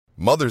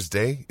Mother's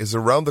Day is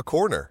around the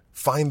corner.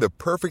 Find the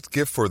perfect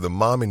gift for the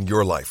mom in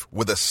your life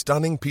with a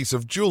stunning piece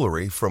of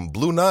jewelry from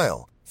Blue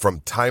Nile.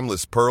 From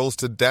timeless pearls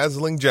to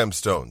dazzling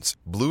gemstones,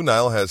 Blue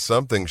Nile has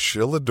something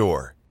she'll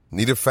adore.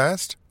 Need it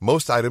fast?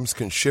 Most items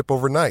can ship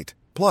overnight.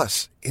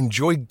 Plus,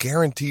 enjoy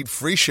guaranteed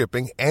free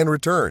shipping and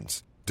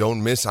returns.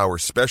 Don't miss our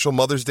special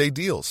Mother's Day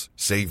deals.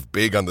 Save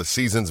big on the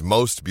season's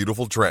most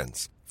beautiful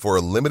trends. For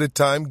a limited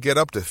time, get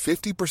up to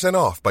 50%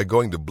 off by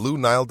going to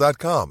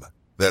BlueNile.com.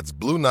 That's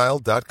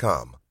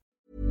BlueNile.com.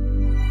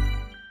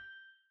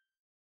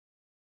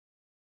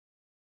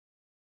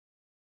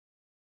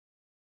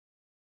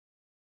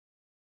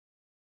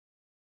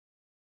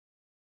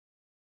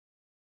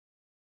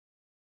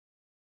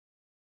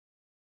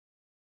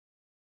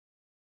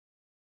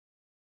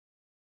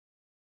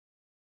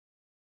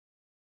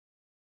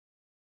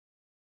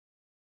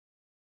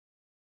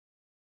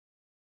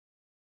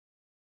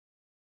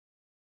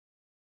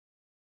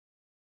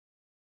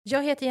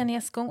 Jag heter Jenny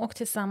Eskong och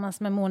tillsammans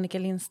med Monica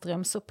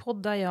Lindström så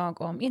poddar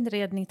jag om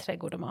inredning,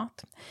 trädgård och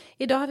mat.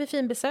 Idag har vi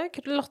finbesök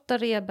Lotta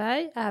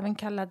Rheberg, även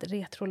kallad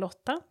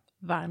Retro-Lotta.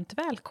 Varmt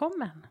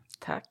välkommen.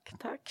 Tack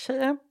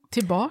tjejer.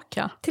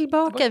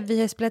 Tillbaka.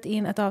 Vi har spelat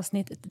in ett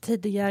avsnitt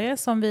tidigare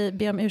som vi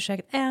ber om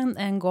ursäkt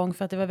en gång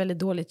för att det var väldigt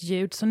dåligt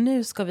ljud. Så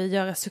nu ska vi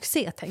göra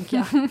succé, tänker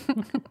jag.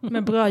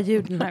 Med bra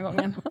ljud den här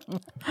gången.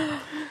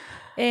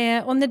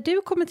 Och när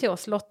du kommer till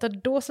oss, Lotta,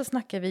 då så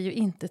snackar vi ju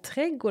inte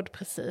trädgård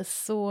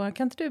precis. Så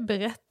kan inte du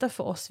berätta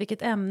för oss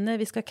vilket ämne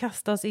vi ska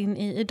kasta oss in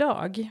i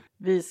idag?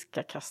 Vi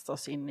ska kasta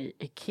oss in i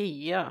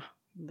IKEA.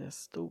 Det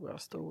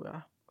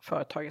stora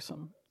företaget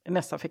som är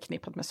nästan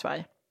förknippat med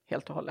Sverige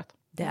helt och hållet.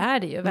 Det är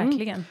det ju,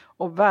 verkligen.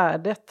 Och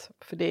värdet,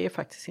 för det är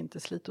faktiskt inte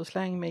slit och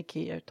släng med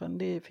IKEA, utan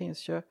det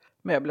finns ju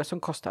möbler som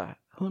kostar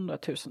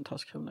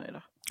 100,000-tals kronor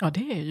idag. Ja,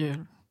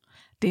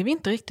 det är vi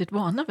inte riktigt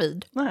vana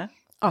vid. Nej.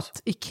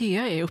 Att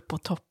IKEA är uppe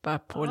och toppar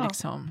på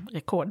liksom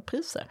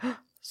rekordpriser.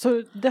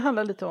 Så det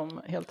handlar lite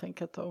om, helt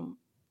enkelt om,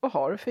 vad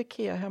har du för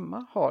IKEA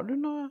hemma? Har du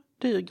några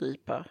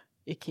dyrgripar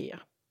IKEA?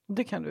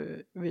 Det kan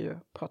vi ju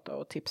prata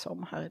och tipsa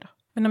om här idag.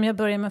 Men om jag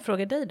börjar med att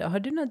fråga dig då, har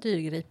du några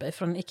dyrgripar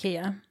från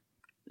IKEA?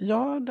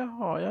 Ja, det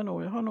har jag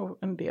nog. Jag har nog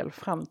en del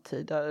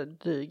framtida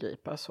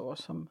dyrgripar så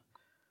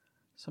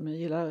som jag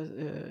gillar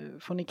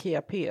från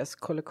IKEA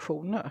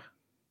PS-kollektioner.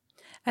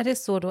 Är det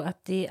så då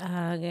att det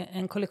är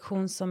en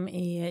kollektion som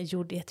är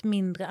gjord i ett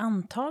mindre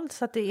antal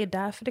så att det är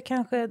därför det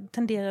kanske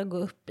tenderar att gå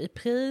upp i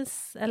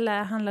pris?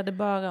 Eller handlar det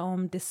bara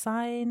om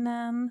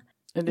designen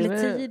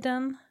eller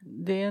tiden?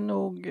 Det är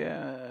nog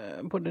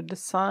både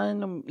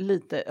design och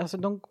lite,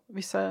 alltså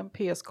vissa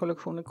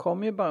PS-kollektioner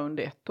kommer ju bara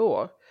under ett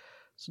år.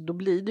 Så då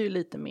blir det ju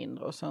lite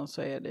mindre och sen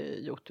så är det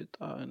gjort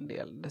av en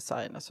del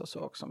designers och så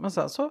också. Men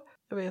sen så,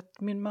 jag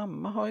vet, min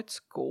mamma har ett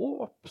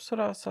skåp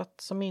sådär så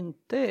att som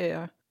inte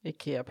är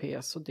IKEA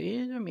PS, och det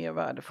är ju mer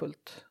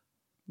värdefullt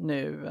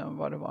nu än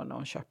vad det var när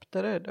hon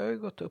köpte det. Det har ju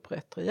gått upp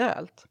rätt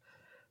rejält.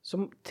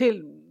 Så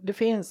det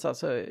finns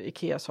alltså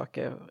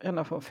IKEA-saker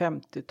ända från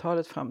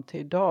 50-talet fram till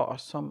idag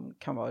som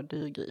kan vara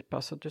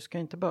dyrgripar. Så du ska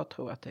inte bara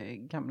tro att det är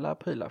gamla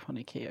prylar från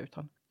IKEA,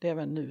 utan det är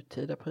även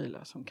nutida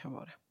prylar som kan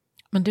vara det.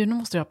 Men nu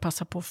måste jag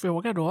passa på att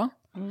fråga då.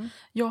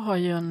 Jag har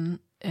ju en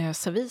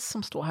servis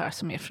som står här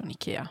som är från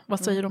IKEA. Vad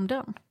säger du om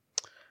den?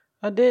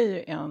 Ja, det är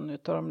ju en av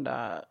de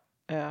där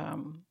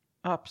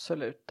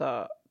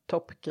absoluta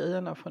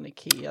toppgrejerna från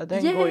IKEA.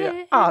 Den går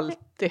ju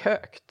alltid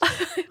högt.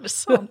 Är det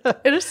sant?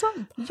 Är det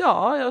sant?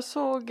 Ja, jag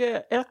såg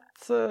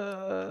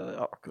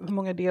hur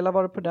många delar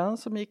var det på den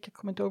som gick? Jag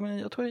kommer inte ihåg, men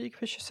jag tror det gick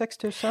för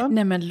 26 000.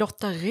 Nej, men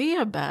Lotta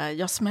Rheberg,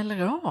 jag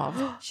smäller av.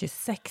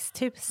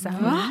 26 000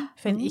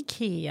 för en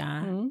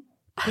IKEA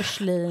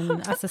porslin,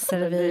 alltså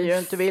servis. Det är ju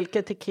inte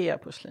vilket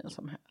IKEA-porslin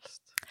som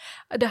helst.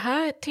 Det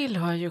här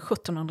tillhör ju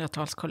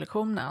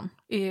 1700-talskollektionen.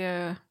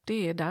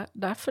 Det är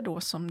därför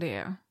då som det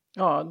är.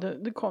 Ja,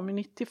 det kom i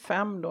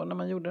 95 då när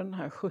man gjorde den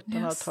här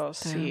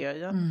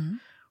 1700-talsserien.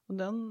 Och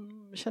den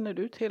känner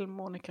du till,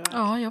 Monica?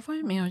 Ja, jag var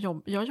ju med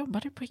och jag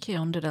jobbade på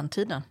IKEA under den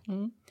tiden.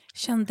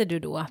 Kände du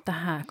då att det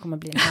här kommer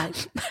bli en här?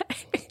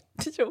 Nej,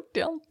 det gjorde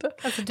jag inte.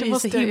 Alltså, du är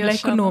så himla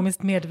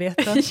ekonomiskt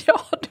medveten.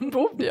 Ja, det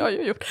borde jag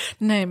ju gjort.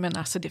 Nej, men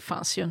alltså det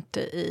fanns ju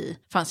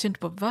inte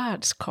på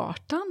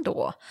världskartan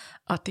då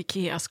att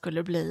IKEA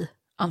skulle bli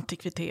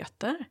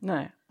antikviteter.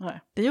 Nej.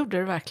 Det gjorde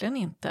det verkligen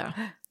inte.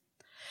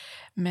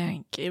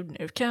 Men gud,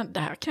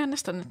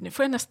 nu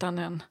får jag nästan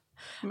en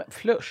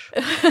flush.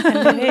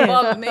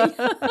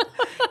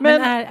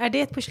 Men är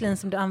det ett porslin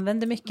som du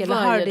använder mycket eller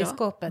har du det i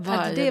skåpet?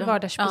 Är det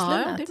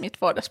vardagsporslinet? Ja, det är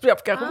mitt vardagsprogram.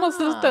 Jag kanske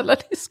måste ställa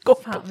det i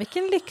skåpet. Fan,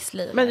 vilken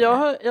lyxliv. Men jag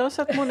har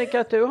sett, Monica,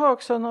 att du har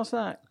också någon sån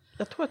här,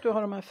 jag tror att du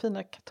har de här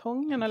fina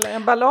kartongerna eller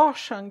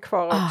emballagen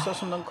kvar också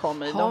som de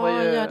kom i. De var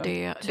ju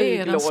det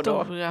är den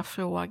stora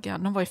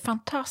frågan. De var ju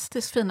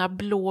fantastiskt fina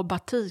blå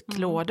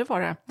batiklådor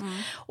var det.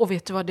 Och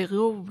vet du vad det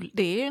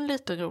är ju en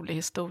lite rolig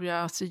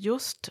historia. Alltså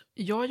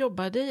jag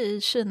jobbade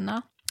i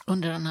Kina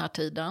under den här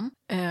tiden.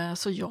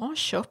 Så jag har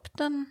köpt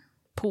den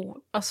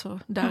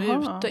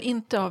där ute.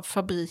 Inte av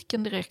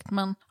fabriken direkt,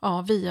 men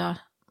via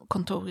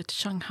kontoret i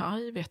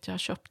Shanghai vet jag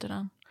köpte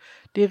den.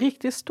 Det är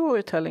riktig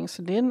storytelling.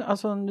 Så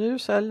alltså nu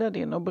säljer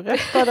din och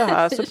berättar det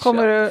här så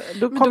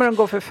kommer den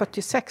gå för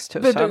 46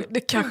 000.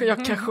 Men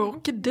jag kanske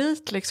åker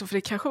dit liksom, för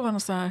det kanske var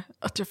något så här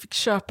att jag fick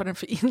köpa den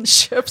för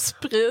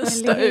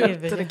inköpspris där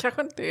ute. Det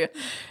kanske inte är...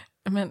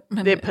 Men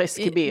det är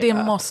preskriberat.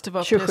 Det måste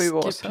vara 27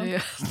 år sedan.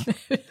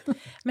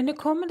 Men hur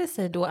kommer det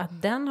sig då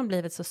att den har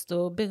blivit så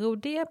stor? Beror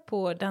det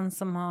på den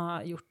som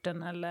har gjort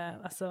den?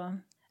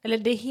 Eller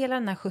det är hela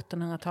den här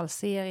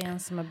 1700-talsserien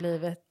som har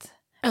blivit...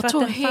 Jag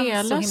tror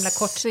hela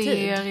kort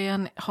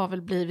serien har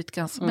väl blivit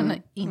ganska... Men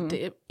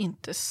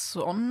inte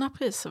sådana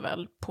priser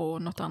väl på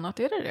något annat,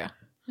 är det?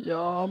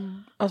 Ja,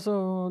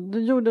 alltså det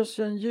gjordes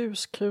ju en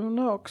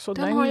ljuskrona också.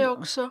 Den har jag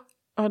också.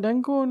 Ja,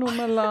 den går nog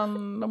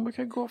de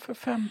brukar gå för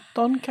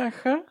 15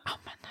 kanske. Ja,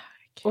 men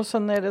herregud. Och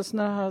sen är det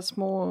såna här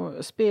små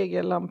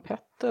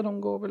spegellampetter,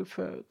 de går väl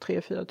för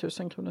 3-4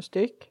 tusen kronor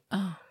styck.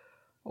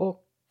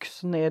 Och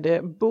sen är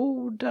det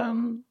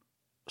borden,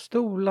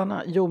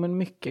 stolarna, men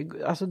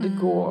mycket, alltså det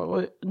går.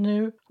 Och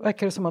nu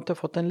verkar det som att det har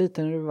fått en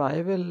liten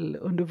revival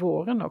under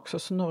våren också.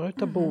 Så några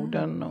utav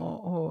borden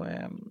och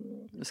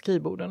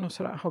skrivborden och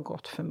sådär har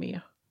gått för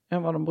mer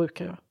än vad de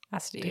brukar göra.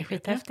 Alltså det är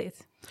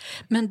skithäftigt.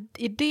 Men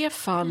i det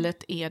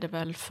fallet är det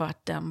väl för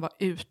att den var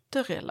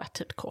ute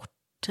relativt kort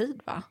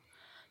tid, va?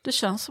 Det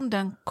känns som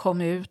den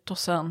kom ut och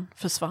sen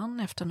försvann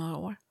efter några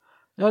år.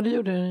 Ja, det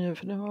gjorde den ju,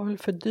 för den var väl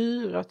för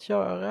dyr att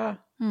göra.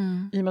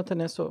 I och med att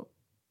den är så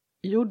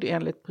gjord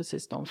enligt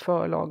precis de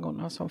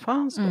förlagorna som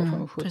fanns då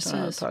från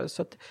 1700-talet.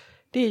 Så att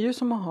det är ju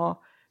som att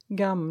ha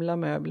gamla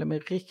möbler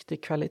med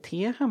riktig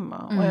kvalitet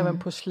hemma. Och även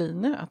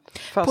porslinet.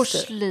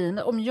 Porslin,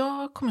 om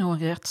jag kommer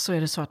ihåg rätt så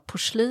är det så att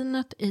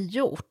porslinet är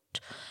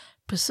gjort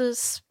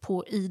precis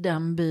i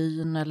den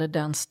byn eller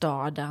den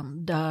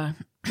staden där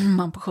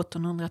man på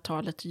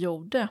 1700-talet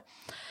gjorde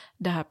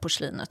det här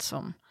porslinet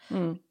som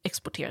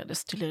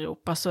exporterades till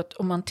Europa. Så att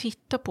om man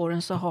tittar på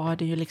den så har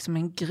det ju liksom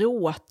en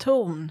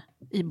gråton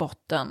i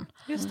botten.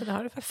 Just det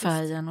har det faktiskt.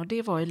 Färgen, och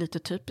det var ju lite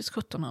typiskt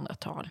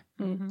 1700-tal.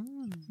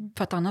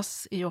 För att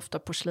annars är ju ofta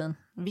porslin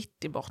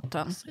vitt i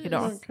botten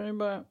idag. Man kan ju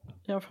bara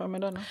jämföra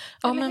med denna.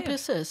 Ja, men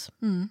precis.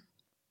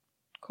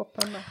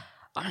 Koppen där.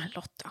 Ja,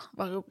 Lotta,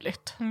 vad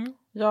roligt.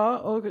 Ja,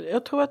 och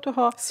jag tror att du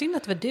har... Synd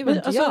att det var du och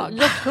inte jag.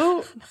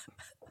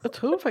 Jag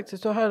tror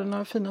faktiskt att du hade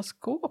några fina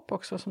skåp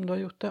också som du har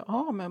gjort det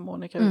av med,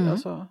 Monica.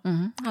 Alltså.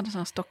 Hade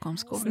sådana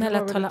Stockholmsskåp.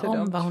 Snälla tala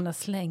om vad hon har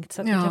slängt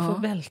så att vi kan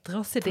få vältra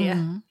oss i det.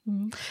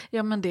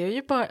 Ja, men det är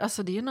ju bara,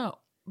 alltså det är nog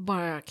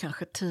bara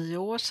kanske 10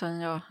 år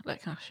sedan eller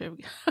kanske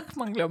 20,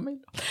 man glömmer.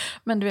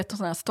 Men du vet,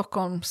 sån här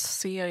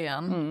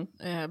Stockholmsserien,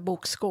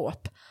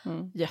 bokskåp,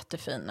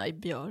 jättefina i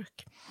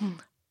björk.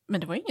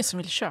 Men det var ingen som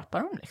ville köpa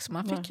dem liksom.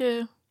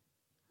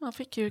 Man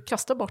fick ju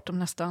kasta bort dem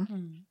nästan.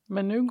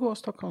 Men nu går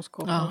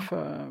Stockholmsskåpen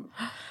för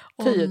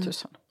 10 000.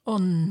 Åh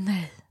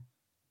nej.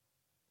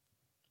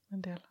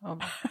 En del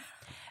av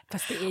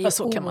Fast det är ju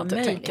så kan man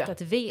inte tänka.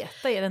 att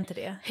veta, är det inte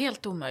det?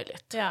 Helt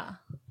omöjligt. Ja.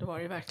 Det var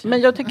det verkligen.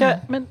 Men jag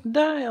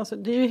tycker,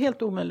 det är ju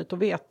helt omöjligt att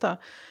veta.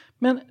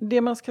 Men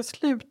det man ska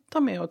sluta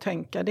med att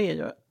tänka, det är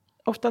ju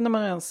ofta när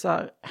man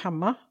rensar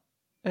hemma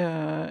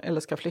eller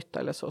ska flytta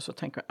eller så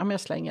tänker man, jag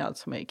slänger allt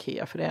som är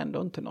Ikea för det är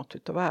ändå inte något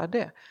utav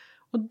värde.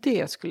 Och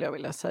det skulle jag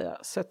vilja säga,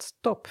 sätt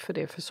stopp för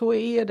det, för så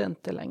är det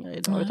inte längre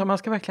idag. Utan man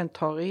ska verkligen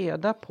ta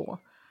reda på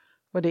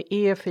vad det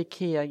är för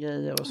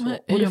Ikea-grejer och så. Men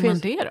hur gör man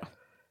det då?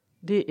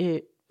 Det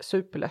är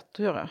superlätt att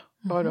göra,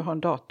 bara du har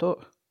en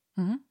dator.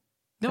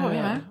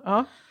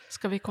 Ja.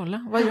 Ska vi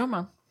kolla, vad gör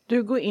man?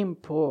 Du går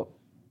in på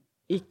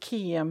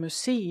Ikea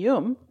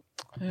museum,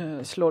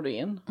 slår du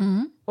in.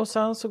 Och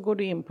sen så går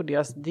du in på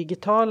deras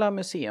digitala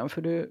museum,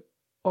 för du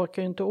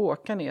orkar ju inte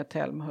åka ner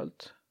till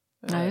Älmhult.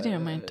 Nej, det gör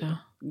man inte.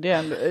 Det är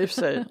ändå i och för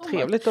sig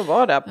trevligt att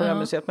vara där på det här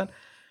museet. Men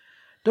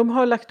de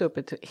har lagt upp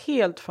ett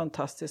helt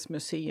fantastiskt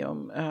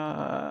museum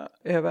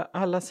över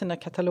alla sina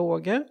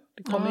kataloger.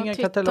 Det kommer inga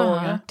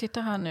kataloger.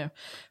 Titta här nu.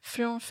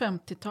 Från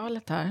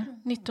 50-talet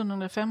här.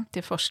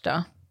 1950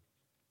 första.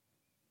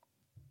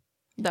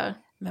 Där.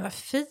 Men vad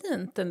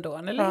fint ändå,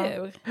 eller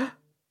hur?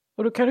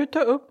 Och då kan du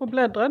ta upp och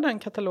bläddra den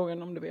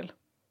katalogen om du vill.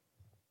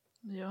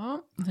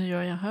 Ja, det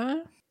gör jag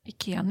här.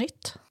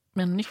 Ikea-nytt.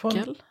 Med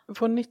nyckel.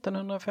 Från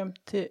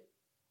 1950.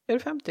 Är det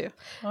 50?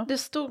 Ja. Det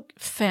stod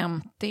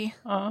 50.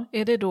 Ja.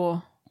 Är det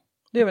då?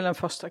 Det är väl den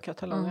första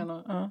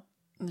katalogen.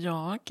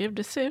 Ja, gud,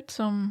 det ser ut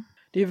som...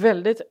 Det är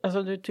väldigt,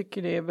 alltså du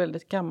tycker det är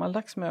väldigt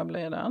gammaldags möbler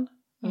redan.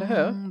 Eller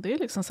hur? Det är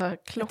liksom så här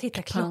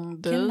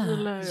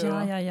klockpenduler.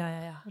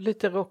 Ja.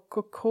 Lite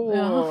rokoko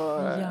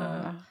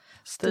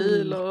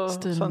stil och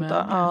sånt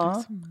där.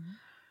 Ja.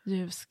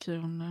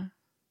 Ljuskronor.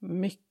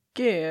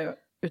 Mycket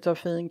utav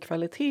fin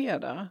kvalitet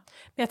där. Men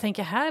jag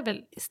tänker här är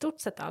väl i stort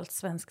sett allt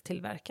svenskt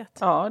tillverkat.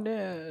 Ja, det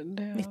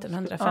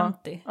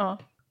 1950. Ja.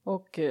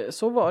 Och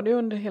så var det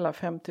under hela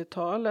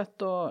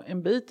 50-talet och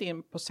en bit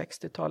in på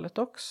 60-talet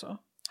också.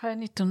 Här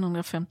är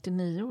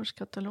 1959 års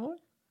katalog.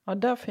 Ja,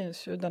 där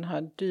finns ju den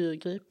här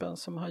dyrgripen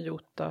som har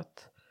gjort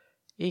att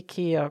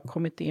Ikea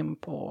kommit in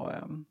på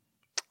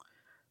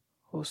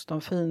hos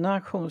de fina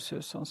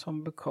auktionshusen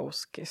som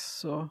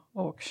Bukowskis och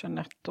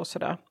Auctionet och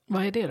sådär.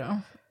 Vad är det då?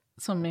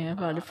 som är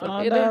värdefull?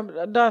 Ja,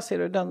 där ser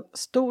du den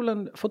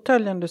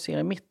fåtöljen du ser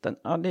i mitten.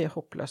 Ja, det är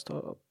hopplöst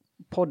att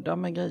podda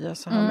med grejer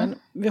så här. Men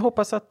vi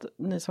hoppas att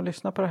ni som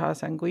lyssnar på det här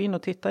sen går in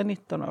och tittar i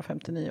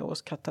 1959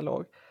 års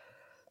katalog.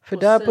 För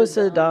där på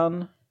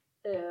sidan...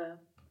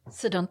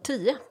 Sidan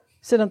 10.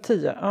 Sidan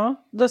 10,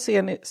 ja. Där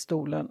ser ni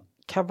stolen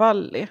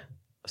Cavalli.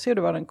 Ser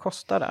du vad den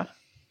kostar där?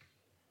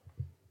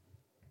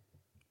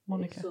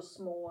 Monica. Det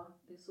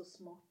är så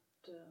smått.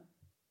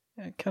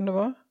 Kan det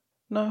vara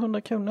några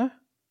 100 kronor?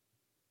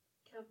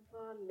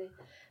 Cavalli.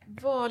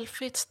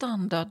 Valfritt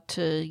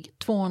standardtyg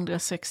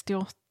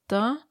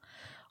 268.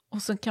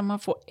 Och sen kan man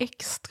få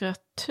extra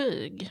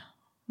tyg.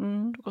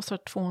 Då kostar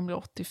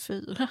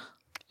 284.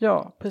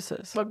 Ja,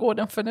 precis. Vad går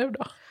den för nu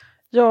då?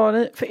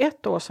 Ja, för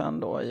ett år sedan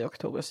då i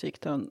oktober så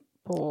gick den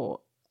på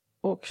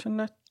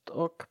Auctionet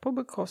och på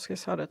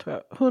Bukowskis hade tror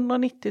jag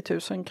 190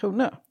 000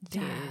 kronor.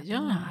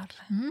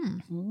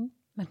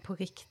 Men på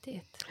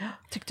riktigt.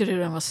 Tyckte du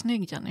den var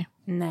snygg, Jenny?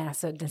 Nej,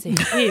 alltså den ser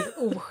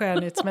hur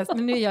oskön ut som helst.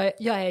 Men nu,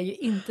 jag är ju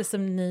inte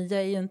som ni. Jag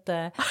är ju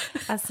inte...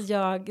 Alltså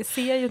jag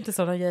ser ju inte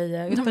sådana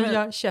grejer. Utan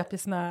jag köper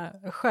såna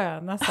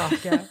sköna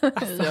saker.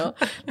 Alltså.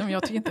 Men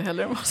jag tycker inte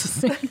heller den var så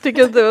snygg.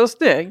 Tycker inte det var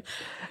snygg?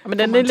 Ja, men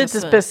den är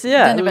lite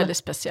speciell. Den är väldigt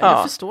speciell. Ja.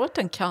 Jag förstår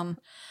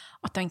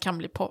att den kan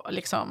bli på,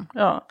 liksom.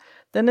 Ja,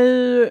 den är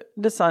ju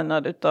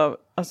designad utav...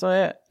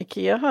 Alltså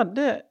Ikea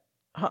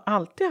har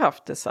alltid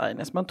haft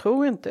designers, man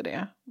tror inte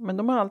det. Men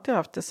de har alltid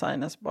haft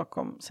designers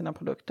bakom sina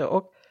produkter.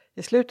 Och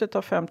i slutet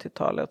av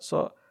 50-talet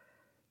så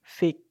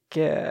fick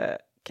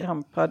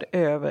Kamprad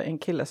över en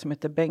kille som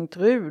heter Bengt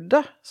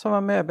Ruda. Som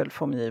var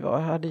möbelformgivare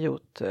och hade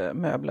gjort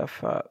möbler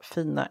för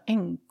fina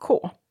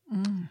NK.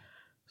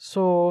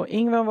 Så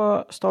Ingvar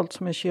var stolt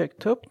som en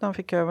kyrktupp när han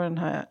fick över den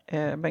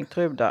här Bengt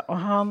Ruda. Och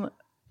han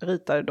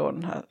ritade då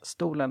den här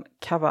stolen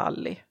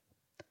Cavalli.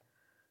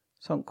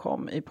 Som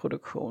kom i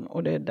produktion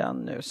och det är den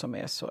nu som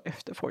är så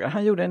efterfrågad.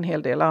 Han gjorde en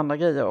hel del andra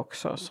grejer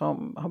också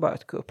som har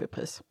börjat gå upp i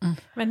pris.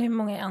 Men hur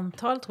många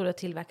antal tror du har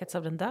tillverkats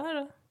av den där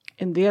då?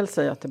 En del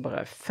säger att det bara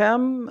är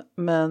 5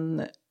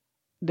 men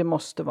det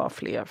måste vara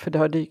fler för det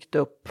har dykt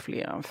upp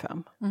fler än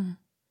 5.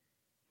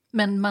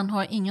 Men man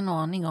har ingen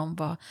aning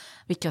om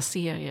vilka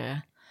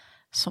serier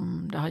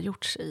som det har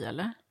gjorts i,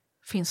 eller?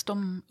 Finns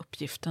de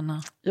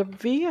uppgifterna?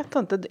 Jag vet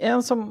inte.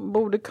 En som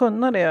borde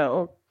kunna det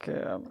och...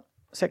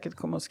 säkert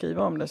kommer att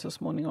skriva om det så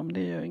småningom. Det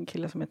är ju en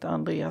kille som heter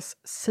Andreas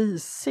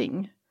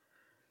Sising.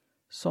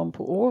 Som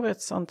på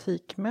årets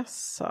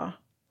antikmässa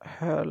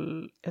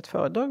höll ett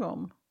föredrag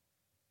om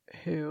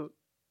hur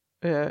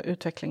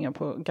utvecklingen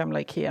på gamla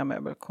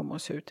Ikea-möbel kommer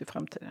att se ut i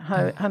framtiden.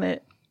 Han är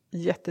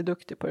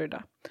jätteduktig på det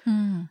där.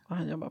 Och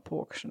han jobbar på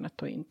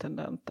Auctionet och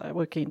intendent där. Jag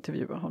brukar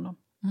intervjua honom.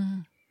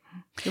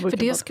 För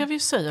det ska vi ju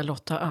säga,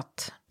 Lotta,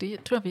 att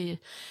det tror jag vi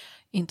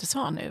inte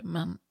sa nu,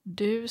 men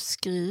du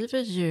skriver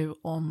ju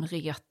om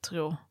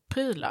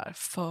retroprylar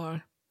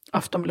för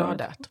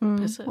Aftonbladet.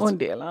 Precis. Och en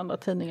del andra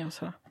tidningar.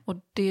 Så. Och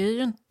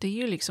det är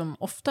ju liksom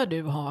ofta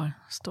du har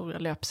stora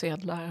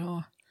löpsedlar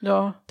och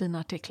dina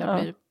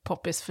artiklar blir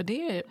poppis. För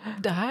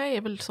det här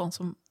är väl sånt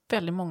som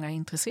väldigt många är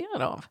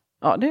intresserade av.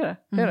 Ja, det är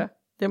det.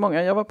 Det är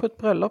många. Jag var på ett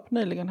bröllop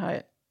nyligen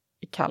här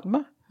i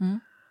Kalmar.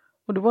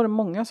 Och då var det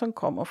många som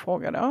kom och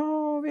frågade,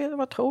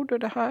 vad tror du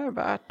det här är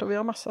värt? Och vi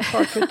har massa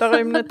saker utav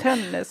Rymne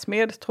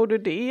Tennismed. Tror du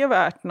det är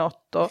värt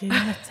något?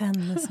 Rymne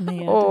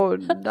Tennismed. Och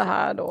det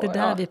här då. Det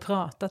där vi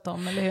pratat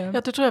om, eller hur?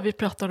 Jag tror vi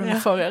pratade om i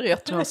förra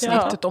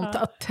retroavsnittet om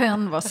att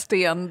tenn var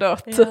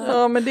stendött.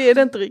 Ja, men det är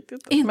det inte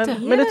riktigt.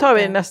 Men det tar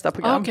vi i nästa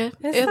program. Okay.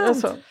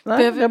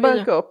 Jag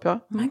bara gå upp,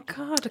 Men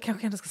god, då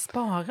kanske jag ska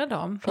spara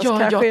dem.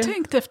 Jag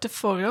tänkte efter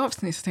förra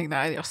avsnittet,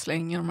 nej, jag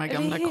slänger de här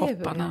gamla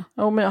kopparna.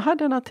 Ja, men jag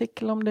hade en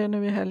artikel om det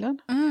nu i helgen.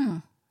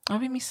 Ja,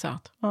 vi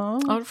missat. Ja,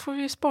 då får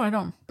vi spara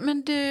dem.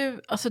 Men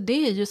du, alltså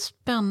det är ju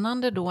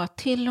spännande då att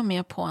till och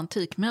med på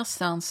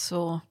antikmässan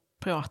så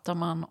pratar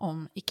man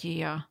om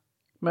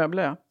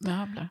Ikea-möbler.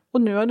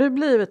 Och nu har det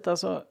blivit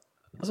alltså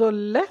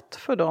lätt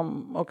för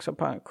dem också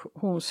på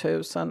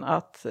auktionshusen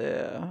att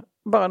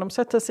bara de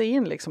sätter sig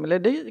in liksom. Eller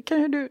du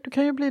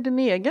kan ju bli din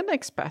egen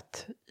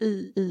expert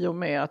i och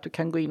med att du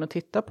kan gå in och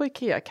titta på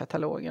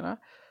Ikea-katalogerna.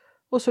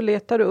 Och så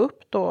letar du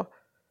upp då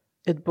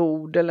ett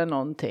bord eller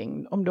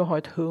någonting. Om du har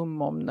ett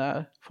hum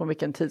om från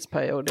vilken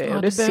tidsperiod det är.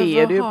 Och det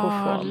ser du ju på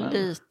formen.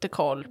 Lite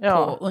koll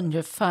på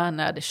ungefär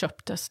när det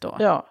köptes då.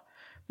 Ja,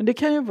 men det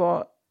kan ju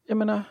vara, jag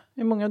menar,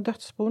 i många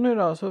dödsbon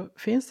idag så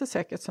finns det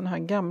säkert sådana här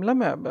gamla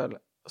möbel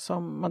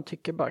som man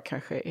tycker bara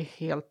kanske är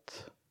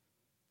helt,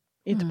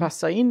 inte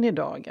passar in i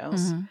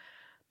dagens.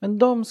 Men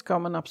de ska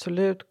man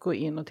absolut gå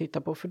in och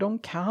titta på för de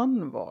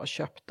kan vara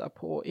köpta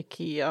på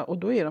Ikea och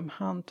då är de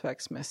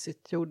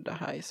hantverksmässigt gjorda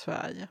här i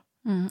Sverige.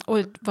 Och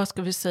vad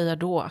ska vi säga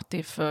då att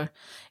det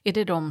är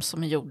det de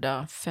som är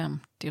gjorda 50-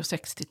 och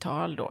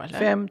 60-tal då? Eller?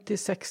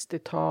 50-,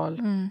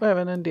 60-tal och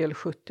även en del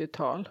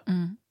 70-tal.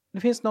 Det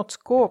finns något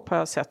skåp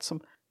på sätt som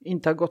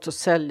inte har gått att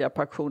sälja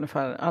på auktioner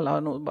för alla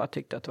har nog bara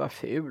tyckt att det var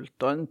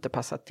fult och inte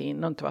passat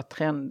in och inte var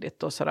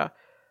trendigt och sådär.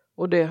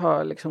 Och det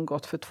har liksom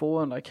gått för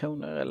 200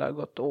 kronor eller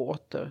gått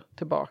åter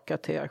tillbaka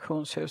till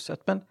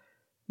auktionshuset. Men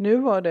Nu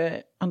var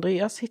det,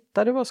 Andreas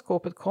hittade var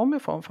skåpet kom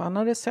ifrån, för han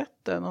hade sett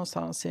det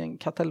någonstans i en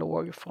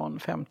katalog från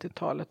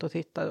 50-talet och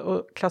tittade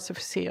och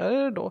klassificerade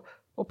det då.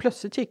 Och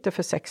plötsligt gick det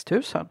för 6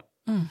 000.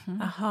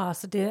 Aha,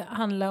 så det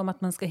handlar om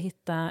att man ska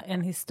hitta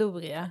en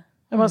historia.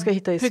 Man ska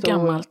hitta historia.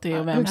 Hur gammalt det är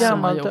och vem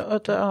som har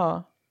gjort det.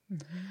 Ja.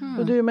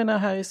 Och du menar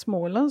här i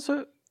Småland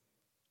så,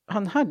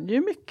 han hade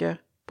ju mycket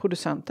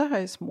producenter här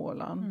i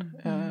Småland,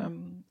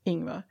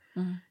 Ingvar.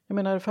 Jag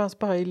menar det fanns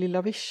bara i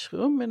lilla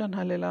Virserum i den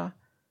här lilla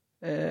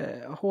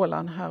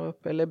hålan här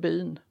uppe, eller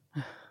byn.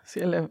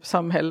 Eller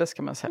samhälle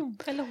ska man säga.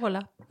 Eller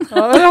håla.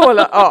 Ja, eller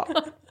håla, ja.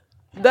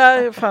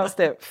 Där fanns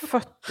det ett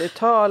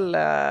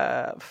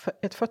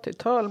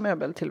 40-tal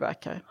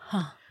möbeltillverkare.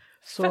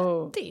 Så,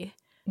 40?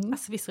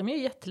 Alltså Virserum är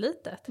ju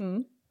jättelitet.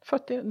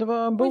 40. Det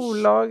var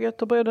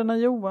bolaget och bröderna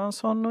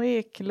Johansson och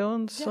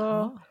Eklund. Så,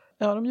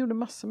 ja, de gjorde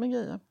massor med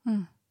grejer.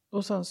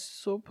 Och sen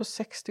så på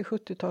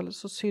 60-70-talet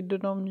så sydde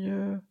de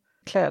ju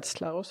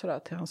klädslar och sådär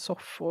till hans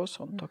soffor och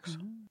sånt också.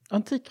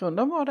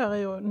 Antikrundan var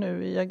där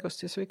nu i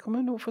augusti, så vi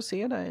kommer nog få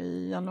se det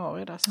i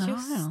januari. Där.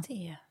 Just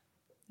det.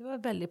 Det var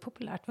väldigt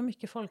populärt. Vad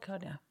mycket folk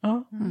hörde jag.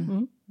 Ja.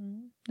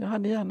 Jag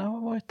hade gärna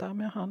varit där, men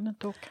jag hann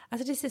inte åka.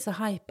 Alltså det ser så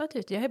hypat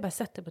ut. Jag har ju bara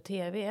sett det på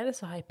tv. Är det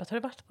så hypat? Har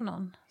du varit på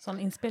någon sån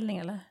inspelning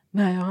eller?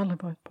 Nej, jag har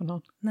aldrig varit på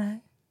någon.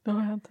 Nej. Det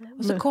har jag inte.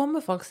 Och så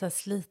kommer folk så här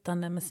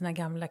slitande med sina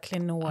gamla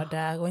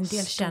klenoder. Och en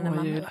del känner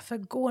man, varför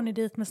går ni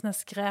dit med sina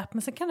skräp?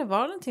 Men sen kan det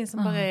vara någonting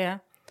som bara är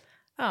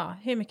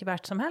hur mycket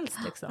värt som helst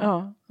liksom.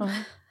 Ja.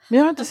 Men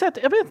jag har inte sett,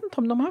 jag vet inte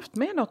om de har haft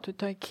med något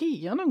utav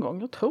Ikea någon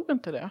gång. Jag tror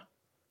inte det.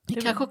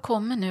 Det kanske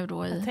kommer nu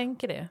då i... Jag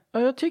tänker det. Ja,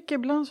 jag tycker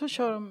ibland så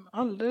kör de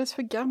alldeles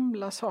för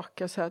gamla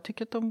saker så här. Jag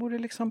tycker att de borde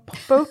liksom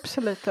poppa upp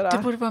sig lite där.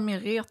 Det borde vara mer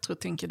retro,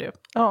 tänker du?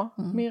 Ja,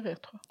 mer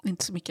retro.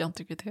 Inte så mycket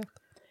antikvitet.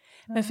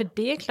 Men för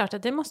det är klart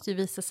att det måste ju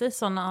visa sig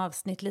sådana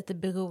avsnitt lite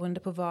beroende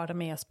på vad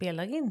de är och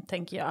spelar in,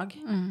 tänker jag.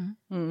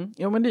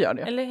 Jo, men det gör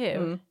det. Eller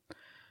hur?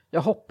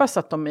 Jag hoppas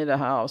att de i det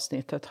här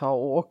avsnittet har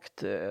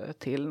åkt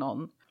till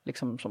någon.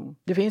 Liksom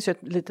det finns ju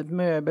ett litet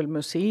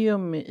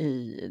möbelmuseum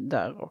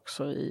där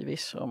också i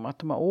Virserum, att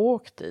de har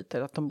åkt dit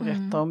eller att de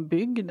berättar om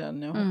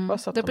bygden. Jag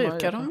hoppas att det de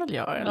brukar de väl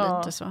göra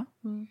lite så.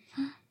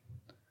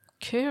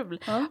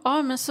 Kul.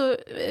 Ja, men så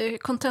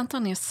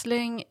kontentan är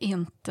släng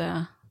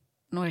inte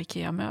några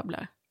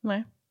Ikea-möbler.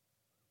 Nej.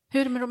 Hur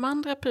är det med de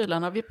andra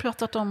prylarna? Vi har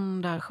pratat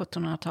om det här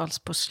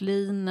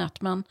 1700-talsporslinet,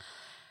 men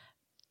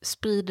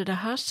sprider det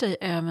här sig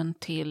även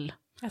till...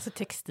 Alltså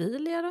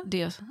textilier då?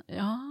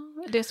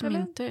 Det som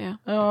inte är...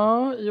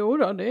 Ja, jo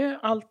då, det är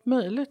allt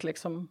möjligt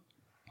liksom.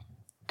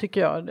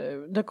 Tycker jag.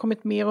 Det har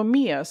kommit mer och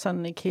mer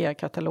sen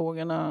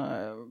Ikea-katalogerna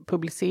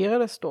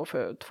publicerades då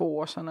för 2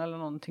 år sedan eller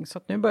någonting. Så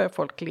att nu börjar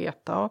folk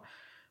leta och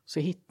så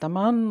hittar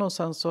man och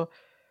sen så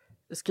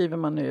skriver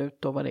man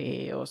ut då vad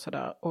det är och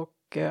sådär.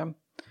 Och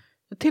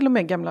till och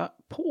med gamla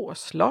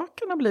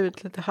påslakan har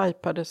blivit lite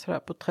hypade sådär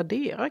på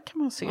Tradera kan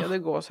man se. Det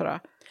går sådär.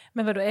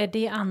 Men vadå, är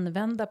det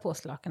använda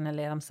påslakan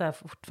eller är de så här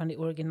fortfarande i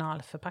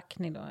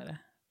originalförpackning då? Eller?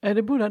 Är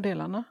det båda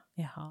delarna?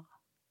 Jaha.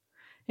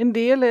 En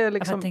del är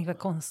liksom... Jag tänkte vad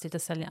konstigt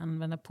att sälja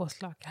använda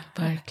påslakan.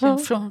 Verkligen,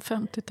 från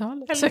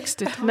 50-talet,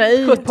 60-talet,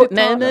 nej,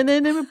 70-talet.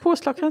 Nej, men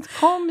påslakan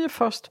kom ju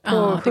först på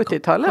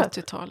 70-talet.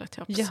 70-talet,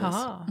 ja precis.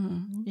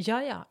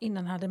 Jaha, ja,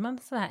 innan hade man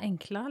så här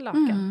enkla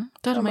lakan.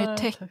 Då hade man ju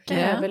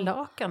täcke.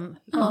 Överlakan.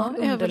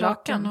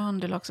 Överlakan och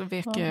underlag som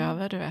vek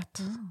över, du vet,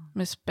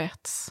 med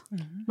spets.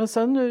 Men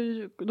sen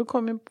då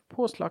kom ju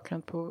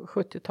påslakan på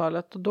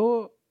 70-talet och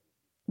då...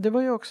 Det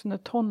var ju också när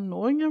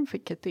tonåringen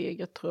fick ett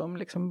eget rum,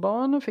 liksom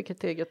barnen fick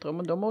ett eget rum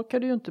och de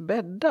orkade ju inte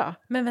bädda.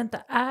 Men vänta,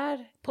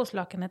 är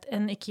påslakanet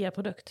en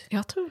Ikea-produkt?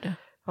 Jag tror det.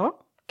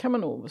 Ja, kan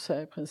man nog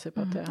säga i princip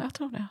att det är. Jag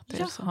tror det. Det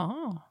är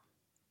så.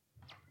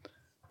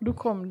 Då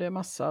kom det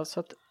massa, så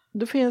att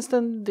då finns det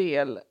en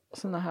del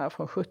såna här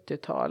från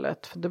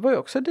 70-talet. För det var ju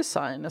också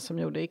designer som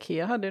gjorde,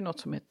 Ikea hade ju något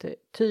som hette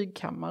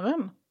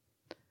Tygkammaren.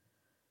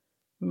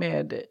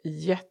 Med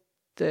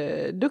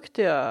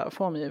jätteduktiga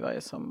formgivare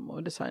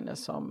och designers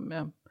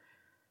som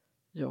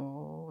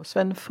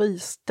Sven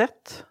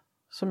Fristedt,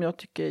 som jag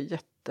tycker är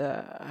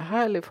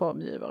jättehärlig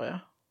formgivare.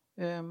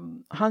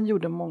 Han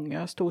gjorde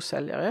många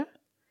storsäljare.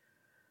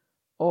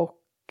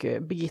 Och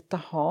Birgitta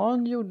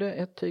Hahn gjorde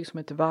ett tyg som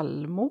heter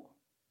Valmo.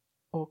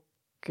 Och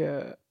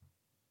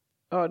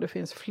det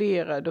finns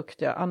flera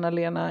duktiga.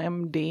 Anna-Lena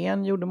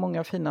Mdén gjorde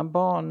många fina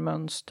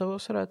barnmönster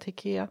och sådär till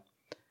Ikea.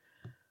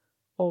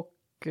 Och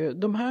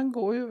de här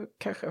går ju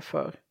kanske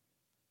för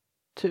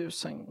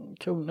 1000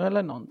 kronor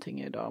eller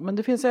någonting idag. Men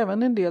det finns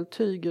även en del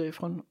tyger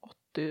från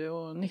 80-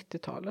 och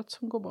 90-talet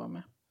som går bra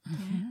med.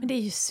 Men det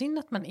är ju synd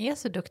att man är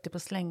så duktig på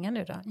att slänga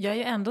nu då. Jag är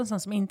ju ändå en sån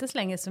som inte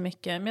slänger så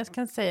mycket. Men jag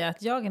kan säga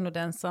att jag är nog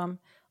den som,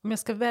 om jag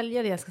ska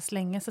välja det jag ska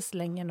slänga så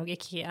slänger jag nog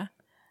Ikea.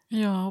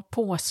 Ja,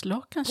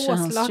 påslakan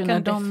känns ju när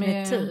de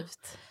är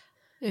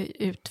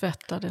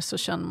uttvättade så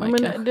känner man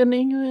kanske. Men den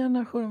yngre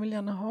generationen vill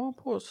gärna ha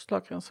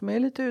påslakan som är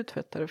lite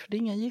uttvättade för det är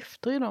inga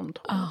gifter i dem.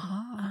 Tror jag.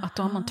 Aha, att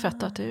de har man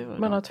tvättat ur.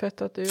 Man har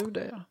tvättat ur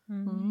det, ja.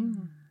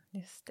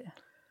 Just det.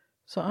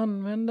 Så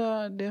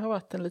använda, det har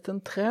varit en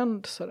liten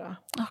trend sådär.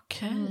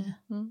 Okej.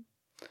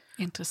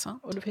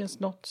 Intressant. Och det finns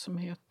något som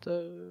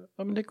heter,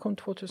 men det kom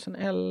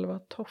 2011,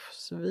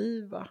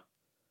 Tofsviva.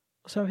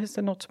 Och sen finns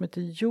det något som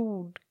heter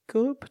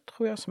Jordgubb,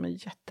 tror jag, som är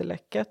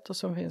jätteläckert. Och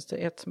så finns det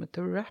ett som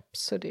heter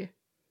Rhapsody,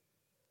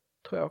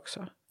 tror jag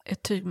också.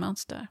 Ett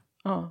tygmönster.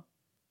 Ja,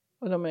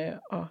 och de är,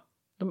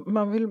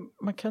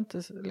 man kan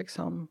inte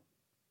liksom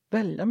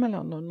välja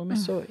mellan dem. De är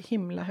så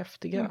himla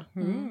häftiga.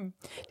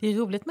 Det är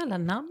roligt med alla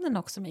namnen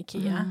också med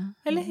Ikea,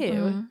 eller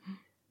hur?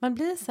 Man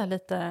blir så här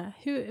lite,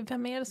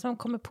 vem är det som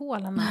kommer på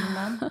alla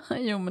namnen?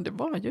 Jo, men det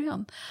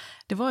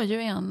var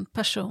ju en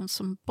person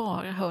som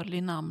bara höll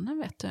i namnen,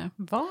 vet du.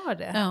 Var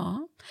det?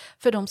 Ja,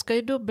 för de ska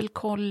ju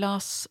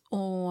dubbelkollas,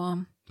 och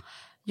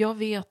jag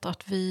vet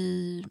att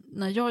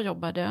när jag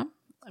jobbade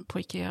på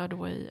Ikea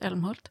då i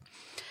Älmhult,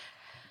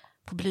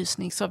 på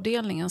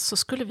belysningsavdelningen, så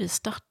skulle vi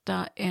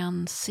starta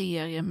en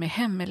serie med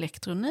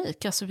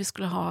hemelektronik. Alltså vi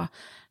skulle ha,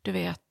 du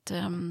vet,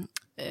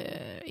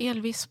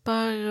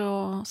 elvispar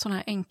och sådana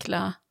här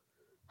enkla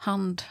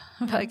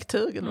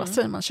handverktyg, eller vad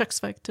säger man,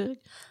 köksverktyg.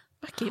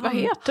 Vad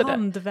heter det?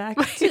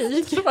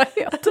 Handverktyg. Vad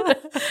heter det?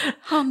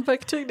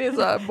 Handverktyg, det är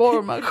så här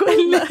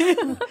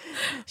borrmaskiner.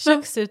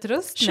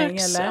 Köksutrustning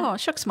eller? Ja,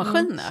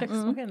 köksmaskiner.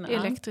 Köksmaskiner.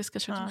 Elektriska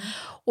köksmaskiner.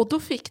 Och då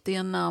fick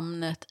det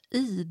namnet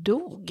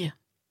idog.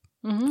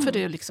 För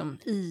det är liksom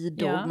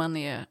idog,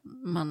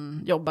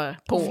 man jobbar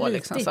på flitigt,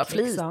 liksom, så här,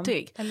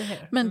 flitig.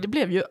 Liksom. Men det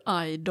blev ju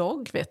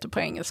idog, vet du, på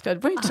engelska. Det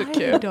var inte så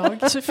kul.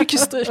 Så vi fick ju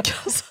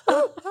strykas.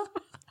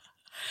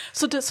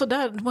 Så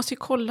där, det måste ju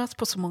kollas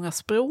på så många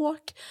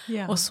språk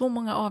och så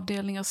många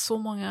avdelningar, så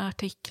många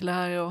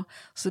artiklar.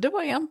 Så det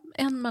var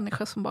en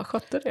människa som bara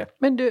skötte det.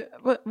 Men du,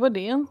 var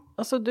det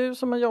alltså du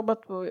som har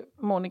jobbat på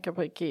Monica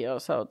på Ikea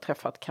och, så, och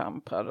träffat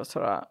Kamprad och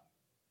sådär.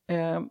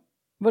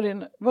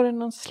 Var det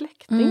någon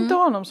släkting till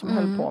honom som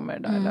höll på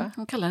med det där? Eller?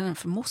 Han kallade den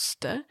för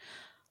moster.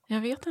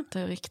 Jag vet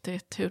inte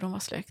riktigt hur de var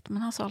släkt,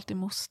 men han sa alltid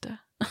moster.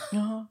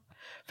 Jaha.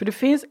 För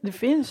det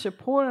finns ju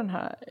på den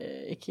här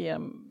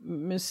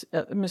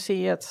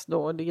IKEA-museets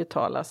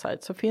digitala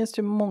sajt, så finns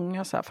det ju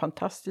många så här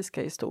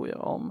fantastiska historier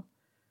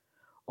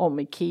om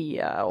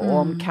IKEA och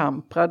om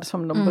Kamprad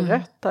som de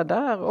berättar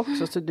där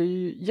också. Så det är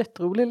ju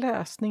jätterolig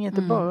läsning,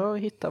 inte bara att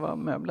hitta var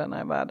möblerna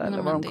är värda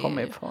eller var de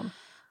kommer ifrån.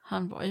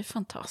 Han var ju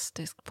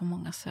fantastisk på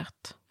många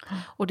sätt.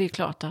 Och det är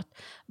klart att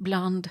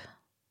bland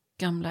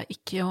gamla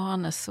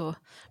Ikeaner så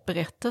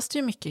berättas det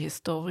ju mycket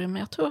historier, men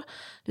jag tror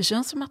det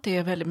känns som att det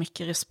är väldigt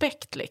mycket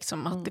respekt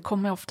liksom, att det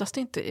kommer oftast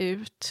inte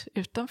ut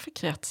utanför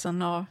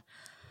kretsen av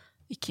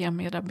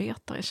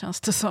Ikea-medarbetare,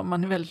 känns det som.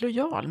 Man är väldigt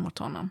lojal mot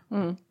honom.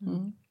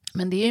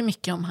 Men det är ju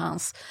mycket om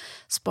hans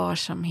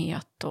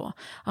sparsamhet och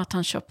att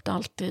han köpte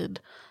alltid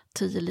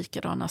 10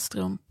 likadana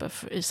strumpor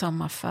i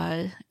samma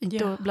färg,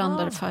 inte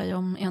blandade färg.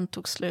 Om en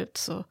tog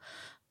slut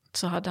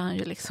så hade han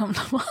ju liksom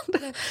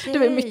det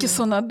var mycket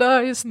sådana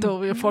där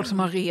historier, folk som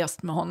har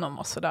rest med honom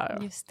och sådär.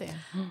 Just det.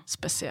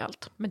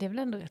 Speciellt. Men det är väl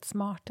ändå rätt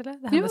smart, eller?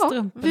 Det här med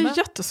strumporna. Det är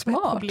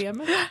jättesmart.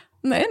 Problemet.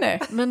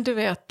 Nej, men du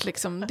vet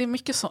liksom, det är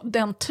mycket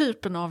den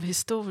typen av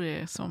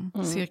historier som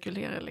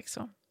cirkulerar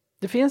liksom.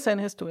 Det finns en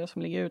historia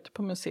som ligger ute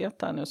på museet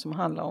där nu som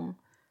handlar om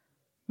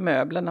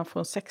möblerna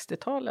från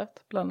 60-talet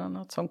bland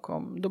annat som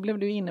kom. Då blev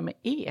du inne med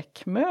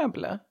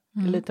ekmöbler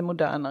i lite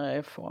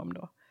modernare form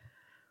då.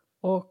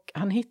 Och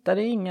han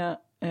hittade inga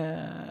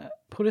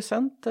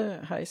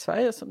producenter här i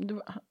Sverige.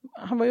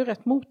 Han var ju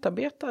rätt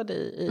motarbetad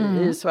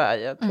i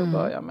Sverige till att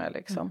börja med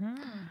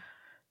liksom.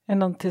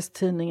 Ända tills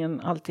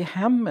tidningen Allt i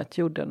hemmet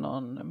gjorde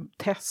någon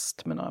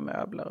test med några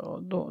möbler.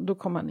 Och då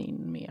kom han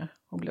in mer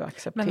och blev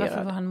accepterad. Men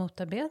varför var han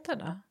motarbetad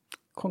då?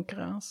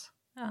 Konkurrens.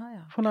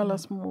 Ja. Från alla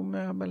små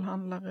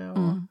möbelhandlare. Och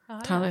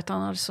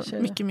Han hade så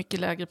mycket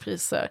lägre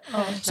priser.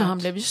 Så han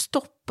blev ju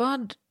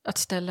stoppad att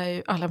ställa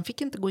ut. Alla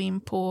fick inte gå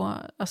in på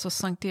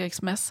Sankt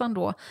Eriksmässan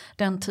då.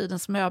 Den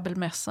tidens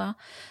möbelmässa.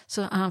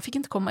 Så han fick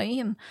inte komma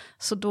in.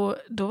 Så då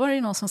var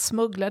det någon som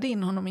smugglade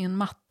in honom i en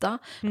matta.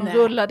 De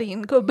rullade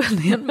in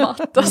gubben i en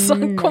matta så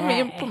han kom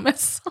in på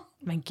mässan.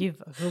 Men gud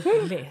vad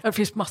roligt. Det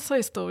finns massa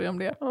historier om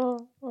det.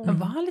 Men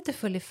var han lite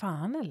full i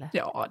fan eller?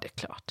 Ja, det är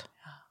klart.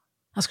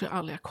 Han skulle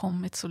aldrig ha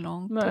kommit så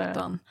långt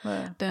utan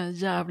den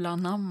jävla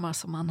anamma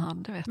som han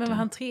hade. Vet Men var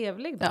han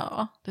trevlig då?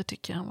 Ja, det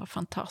tycker jag han var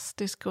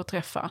fantastisk att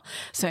träffa.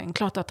 Sen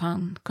klart att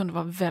han kunde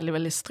vara väldigt,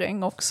 väldigt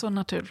sträng också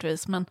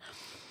naturligtvis. Men,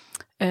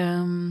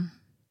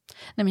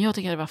 men jag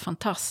tycker det var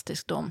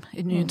fantastiskt. Det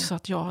är ju inte så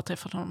att jag har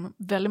träffat honom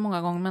väldigt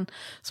många gånger. Men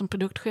som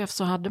produktchef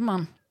så hade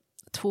man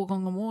 2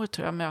 gånger om året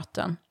tror jag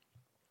möten.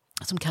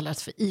 Som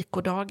kallades för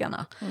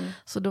IK-dagarna.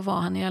 Så då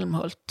var han i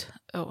Älmhult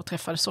och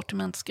träffade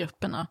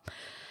sortimentsgrupperna.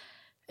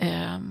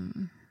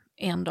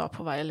 En dag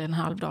på varje eller en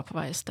halv dag på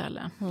varje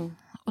ställe.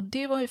 Och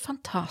det var ju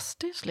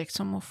fantastiskt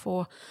liksom att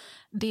få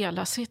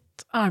dela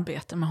sitt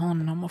arbete med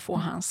honom och få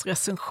hans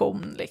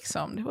recension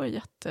liksom. Det var ju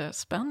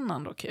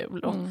jättespännande och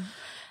kul. Och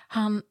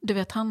han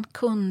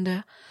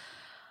kunde,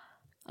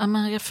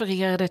 man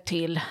refererade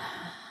till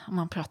om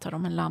man pratar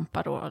om en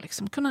lampa då,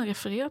 liksom kunna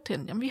referera till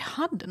den. Ja, vi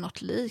hade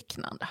något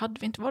liknande, hade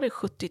vi inte, var det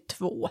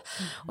 72?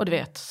 Och du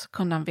vet, så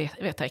kunde han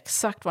veta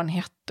exakt vad den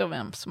hette och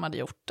vem som hade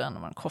gjort den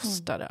och vad den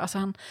kostade.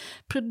 Alltså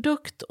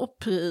produkt och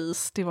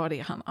pris, det var det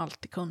han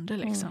alltid kunde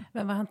liksom.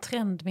 Men var han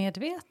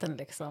trendmedveten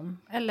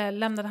liksom? Eller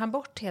lämnade han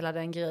bort hela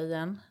den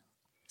grejen?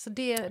 Så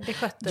det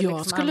skötte jag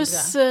liksom skulle andra.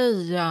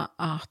 säga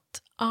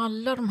att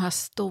alla de här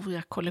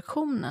stora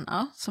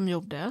kollektionerna som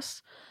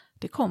gjordes,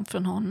 det kom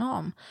från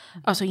honom.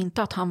 Alltså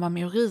inte att han var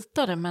med och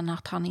ritade, men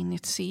att han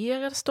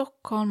initierade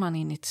Stockholm, han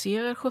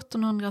initierade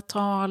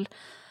 1700-tal.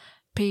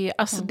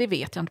 Alltså det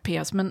vet jag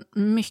inte PS, men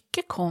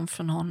mycket kom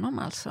från honom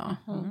alltså.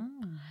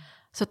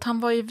 Så att han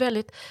var ju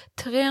väldigt,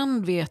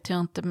 trend vet jag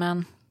inte,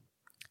 men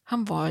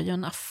han var ju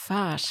en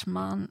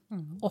affärsman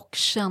och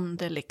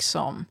kände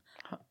liksom...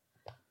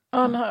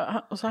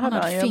 Och så han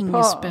hade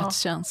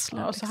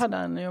fingerspetskänsla. Och så hade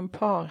han ju en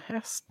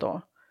parhäst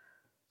då.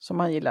 Som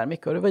han gillade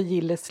mycket. Och det var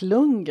Gilles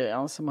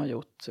Lundgren som har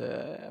gjort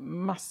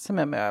massor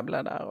med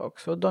möbler där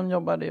också. De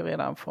jobbade ju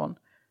redan från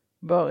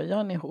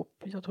början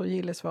ihop. Jag tror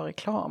Gilles var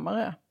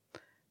reklamare.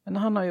 Men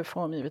han har ju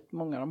formgivit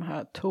många av de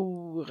här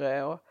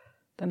Tore och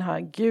den här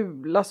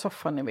gula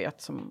soffan ni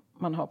vet som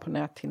man har på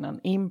näthinnan.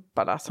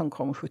 Impala som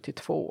kom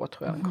 72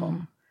 tror jag den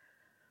kom.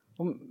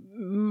 Och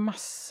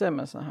massor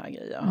med såna här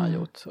grejer har han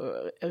gjort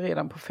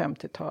redan på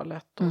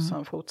 50-talet. Och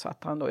sen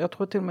fortsatte han då. Jag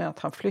tror till och med att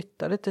han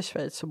flyttade till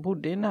Schweiz och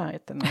bodde i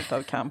närheten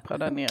av Kampra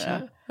där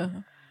nere.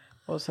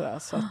 Och sådär,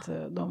 så att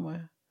de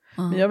var...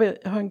 Men jag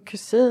har en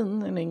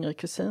kusin, en yngre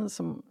kusin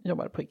som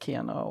jobbade på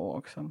Ikea några år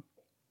också.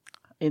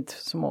 Inte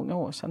så många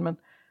år sedan, men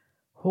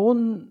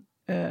hon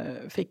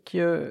fick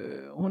ju...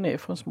 Hon är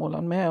från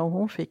Småland med och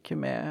hon fick ju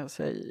med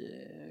sig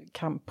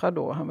Kampra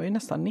då. Han var ju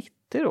nästan 90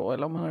 då,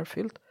 eller om han hade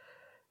fyllt...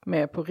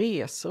 med på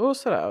resor och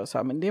sådär. Och så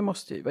här, men det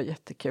måste ju vara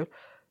jättekul.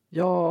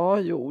 Ja,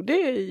 jo, det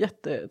är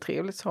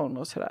jättetrevligt, sa hon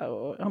och sådär.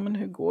 Och ja, men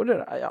hur går det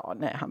där? Ja,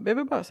 nej, han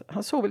behöver bara...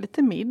 Han sover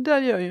lite middag,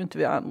 gör ju inte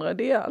vi andra.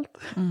 Det är allt.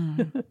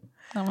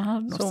 Ja, man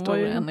hade nog stor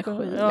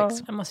energi.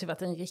 Liksom. Han måste ju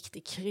varit en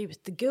riktig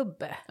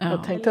krutgubbe. Ja.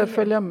 Jag tänkte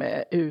följa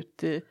med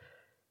ut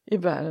i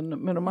världen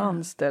med de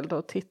anställda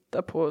och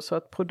titta på så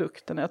att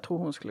produkterna... Jag tror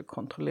hon skulle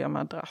kontrollera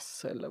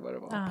madrass eller vad det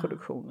var,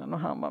 produktionen. Och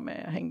han var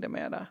med, hängde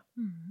med där.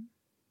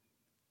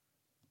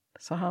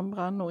 Så han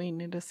brann nog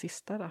in i det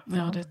sista där.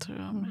 Ja, det tror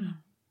jag med.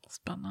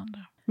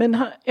 Spännande.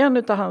 Men en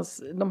av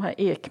de här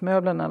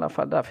ekmöblerna i alla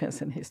fall, där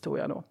finns en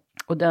historia då.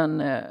 Och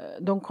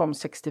de kom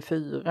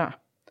 64.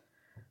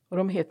 Och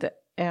de heter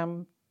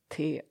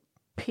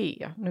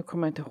MTP. Nu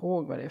kommer jag inte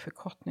ihåg vad det är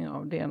förkortning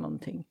av. Det är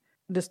någonting.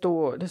 Det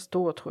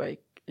står tror jag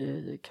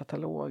i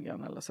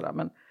katalogen eller sådär.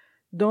 Men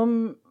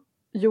de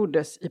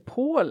gjordes i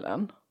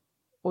Polen.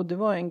 Och det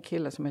var en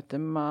kille som hette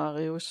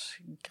Mariusz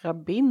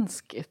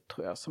Grabinski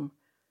tror jag som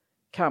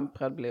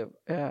Kamprad blev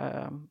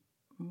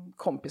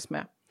kompis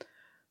med.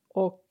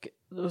 Och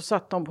då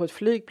satt de på ett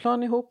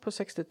flygplan ihop på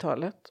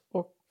 60-talet.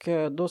 Och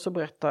då så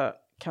berättar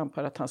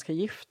Kamprad att han ska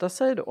gifta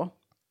sig då.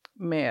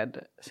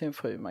 Med sin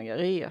fru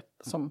Margareta.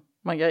 Som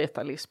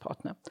Margareta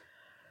livspartner.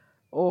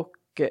 Och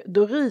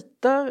då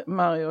ritar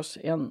Marius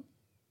en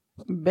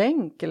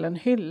bänk eller en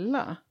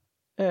hylla.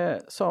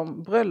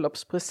 Som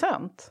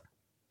bröllopspresent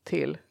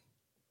till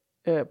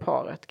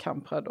paret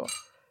Kamprad då.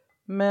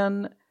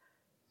 Men...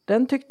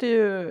 Den tyckte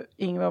ju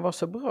Ingvar var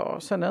så bra.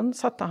 Så den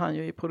satte han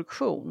ju i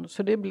produktion.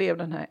 Så det blev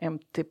den här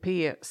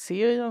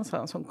MTP-serien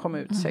sen som kom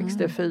ut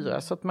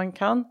 64. Så att man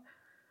kan...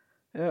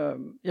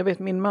 jag vet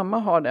min mamma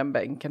har den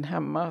bänken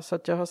hemma. Så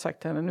att jag har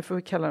sagt till henne, nu får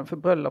vi kalla den för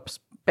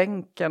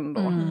bröllopsbänken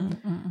då.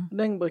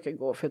 Den brukar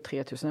gå för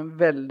 3000. En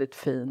väldigt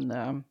fin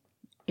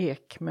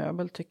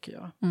ekmöbel tycker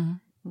jag.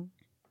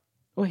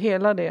 Och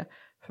hela det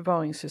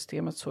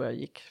förvaringssystemet så jag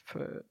gick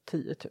för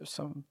 10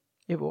 000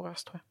 i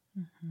våras tror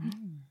jag.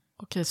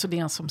 Okej, så det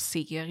är en som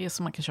serie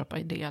som man kan köpa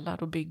i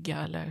delar och bygga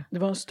eller? Det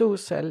var en stor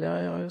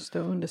säljare just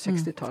under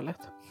 60-talet.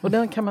 Och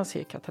den kan man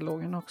se i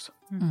katalogen också.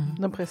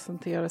 Den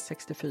presenterades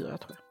 64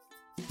 tror jag.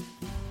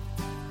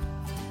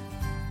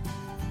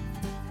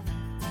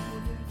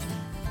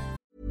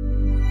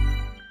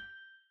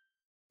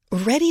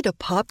 Ready to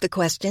pop the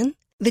question?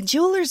 The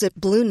jewelers at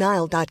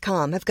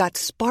BlueNile.com have got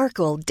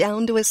sparkle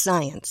down to a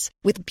science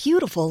with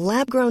beautiful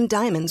lab-grown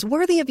diamonds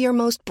worthy of your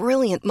most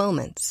brilliant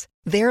moments.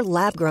 Their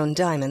lab-grown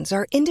diamonds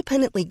are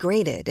independently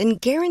graded and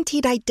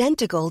guaranteed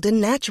identical to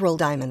natural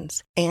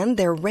diamonds. And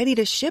they're ready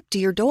to ship to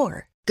your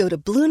door. Go to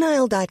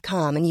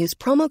BlueNile.com and use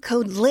promo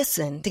code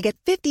LISTEN to get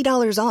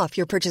 $50 off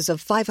your purchase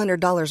of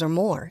 $500 or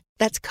more.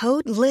 That's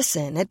code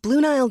LISTEN at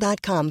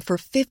BlueNile.com for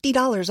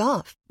 $50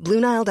 off.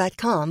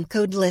 BlueNile.com,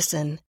 code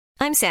LISTEN.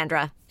 I'm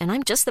Sandra, and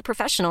I'm just the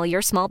professional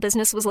your small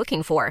business was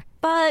looking for.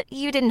 But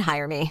you didn't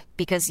hire me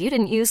because you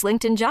didn't use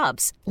LinkedIn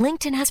Jobs.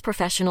 LinkedIn has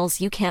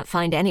professionals you can't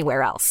find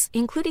anywhere else,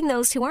 including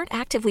those who aren't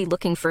actively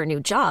looking for a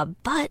new job,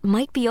 but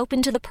might be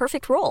open to the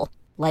perfect role,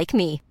 like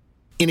me.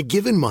 In a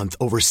given month,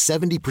 over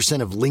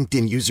 70% of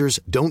LinkedIn users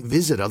don't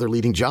visit other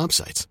leading job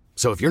sites.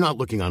 So if you're not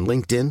looking on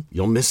LinkedIn,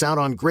 you'll miss out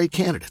on great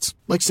candidates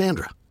like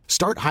Sandra.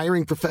 Start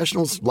hiring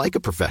professionals like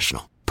a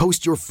professional.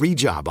 Post your free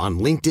job on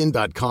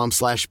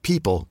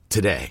linkedin.com/people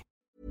today.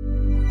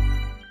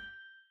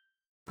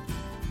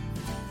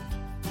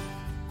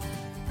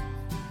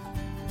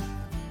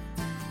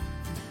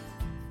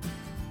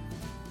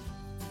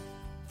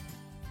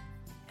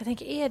 Jag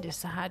tänker, är du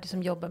så här, du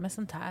som jobbar med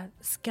sånt här,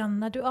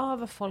 skannar du av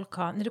vad folk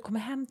har, när du kommer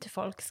hem till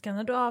folk,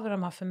 skannar du av vad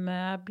de har för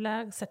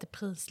möbler, sätter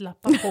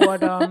prislappar på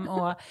dem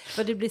och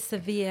vad du blir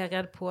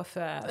serverad på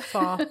för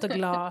fat och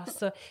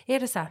glas, och är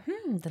det så här,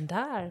 den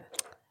där,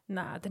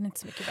 nej, den är inte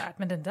så mycket värd,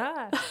 men den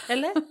där,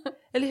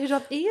 eller hur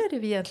är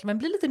du egentligen? Man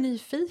blir lite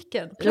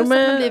nyfiken, plus att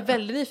man blir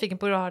väldigt nyfiken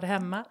på hur du har det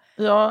hemma.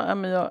 Ja,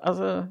 men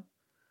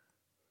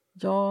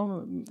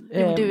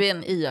du är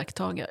en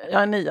iakttagare. Jag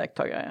är en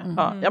iakttagare.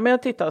 Ja, men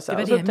jag tittar så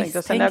här. Och så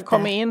tänkte jag, när jag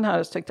kom in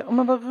här så tänkte jag,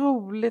 men vad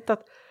roligt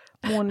att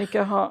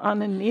Monica har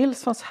Anne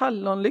Nilssons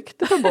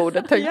hallonlyktor på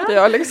bordet, tänkte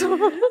jag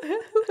liksom.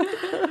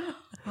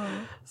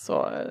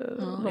 Så,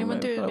 men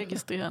du är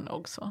registrerande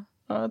också.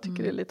 Ja, jag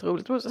tycker det är lite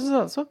roligt.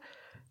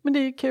 Men det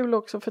är kul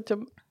också för att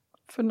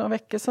för några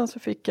veckor sedan så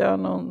fick jag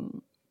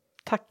någon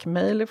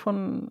tackmail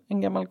från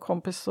en gammal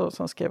kompis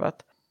som skrev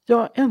att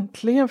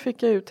äntligen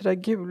fick jag ut det där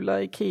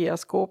gula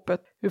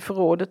IKEA-skåpet ur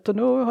förrådet och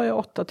nu har jag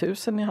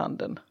 8,000 i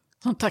handen.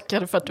 Han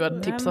tackade för att du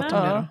hade tipsat om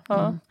det.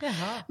 Ja.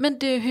 Men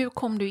du, hur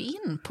kom du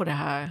in på det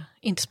här?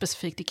 Inte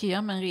specifikt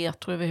IKEA, men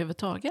retro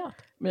överhuvudtaget?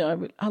 Men jag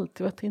har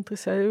alltid varit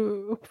intresserad. Jag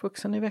är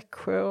uppvuxen i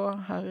Växjö och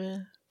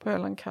här på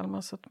Öland,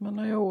 Kalmar. Så att man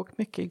har ju åkt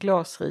mycket i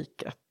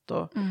Glasriket.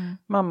 Och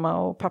mamma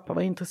och pappa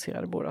var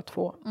intresserade båda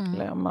två.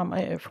 Mamma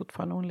är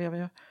fortfarande, hon lever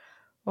ju.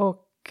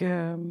 Och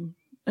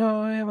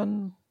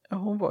även...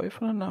 Hon var ju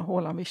från den här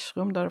Håland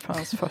Virserum där det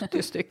fanns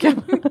 40 stycken.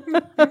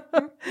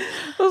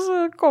 Och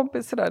så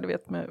kompisar där, du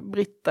vet, med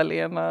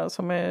Britta-Lena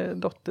som är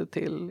dotter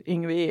till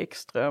Yngve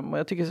Ekström. Och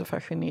jag tycker det är så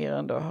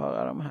fascinerande att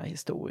höra de här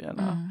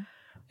historierna.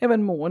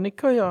 Även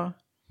Monica och jag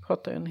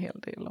pratar en hel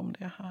del om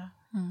det här.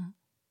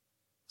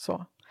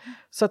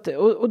 Så att,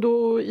 och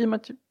då, i och med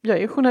att jag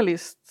är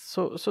journalist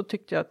så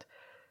tyckte jag att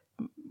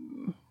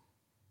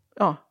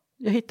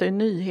jag hittar ju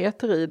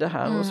nyheter i det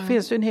här. Och så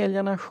finns det en hel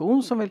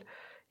generation som vill...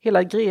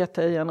 Hela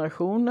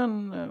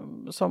Greta-generationen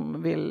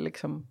som vill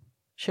liksom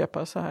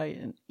köpa så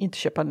här, inte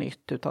köpa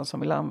nytt utan som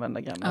vill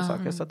använda gamla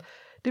saker. Så att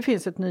det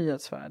finns ett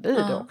nyhetsvärde i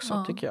det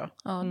också, tycker jag.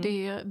 Ja,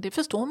 det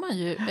förstår man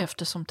ju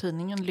eftersom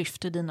tidningen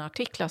lyfter dina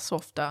artiklar så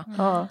ofta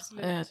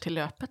till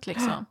löpet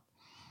liksom.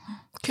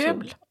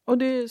 Kul!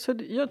 Så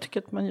jag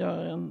tycker att man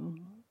gör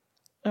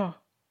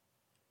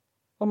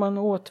om man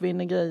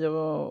återvinner grejer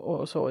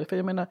och så. För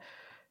jag menar...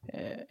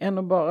 än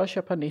att bara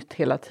köpa nytt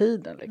hela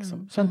tiden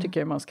liksom. Sen tycker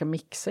jag man ska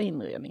mixa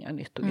inredningar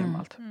nytt och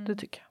gammalt. Det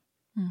tycker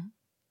jag.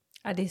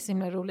 Ja, det är så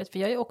himla roligt, för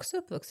jag är också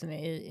uppvuxen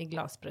i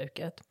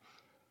glasbruket.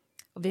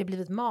 Och vi har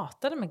blivit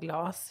matade med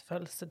glas,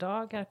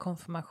 födelsedagar,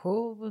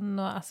 konfirmation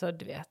och alltså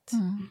du vet.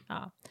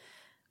 Ja.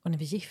 Och när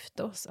vi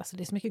gifte oss, alltså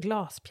det är så mycket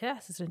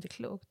glaspjäser så det är inte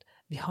klokt.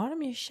 Vi har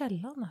dem ju i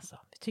källaren alltså.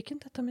 Vi tycker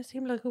inte att de är så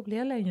himla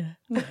roliga längre.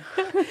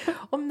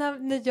 Om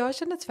när jag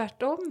känner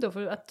tvärtom då,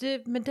 för att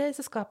med dig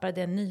så skapade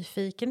det en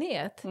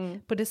nyfikenhet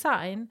på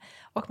design.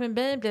 Och med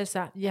mig blev det så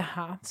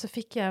här, så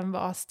fick jag en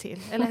vas till.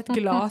 Eller ett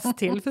glas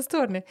till,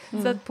 förstår ni?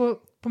 Så att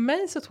på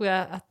mig så tror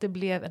jag att det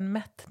blev en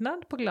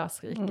mättnad på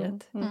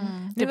glasriket.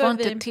 Det var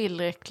inte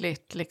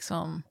tillräckligt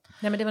liksom...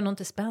 Nej, men det var nog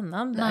inte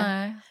spännande.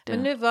 Nej, Men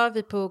nu var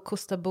vi på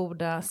Costa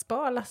Boda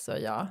spa, Lasse och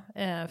jag,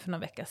 för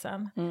några veckor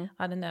sedan.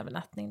 Hade en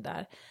övernattning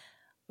där.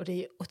 Och det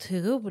är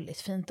otroligt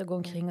fint att gå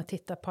omkring och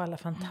titta på alla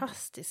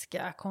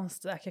fantastiska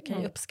konstverk. Jag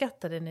kan ju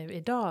uppskatta det nu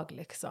idag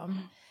liksom.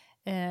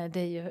 Det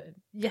är ju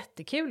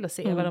jättekul att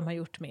se vad de har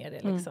gjort med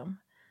det liksom.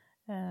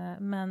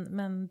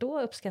 Men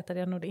då uppskattade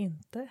jag nog det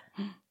inte.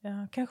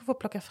 Jag kanske får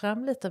plocka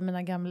fram lite av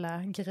mina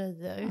gamla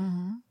grejer.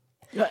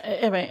 Ja,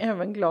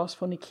 även glas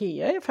från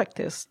IKEA är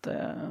faktiskt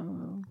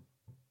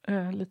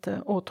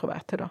lite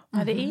åtråvärt idag.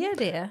 Ja, det är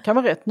det. Kan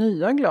vara rätt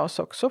nya glas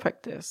också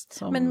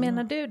faktiskt. Men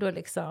menar du då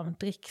liksom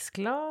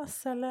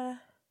dricksglas eller?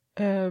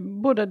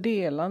 Båda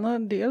delarna.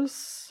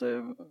 Dels,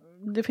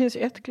 det finns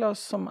ett glas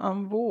som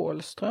Ann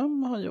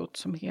Wåhlström har gjort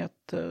som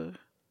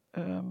heter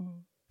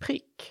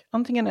Prick.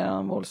 Antingen är det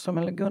Ann Wåhlström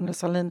eller Gunnel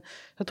Sahlin.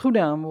 Jag tror det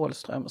är Ann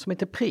Wåhlström som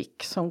heter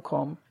Prick som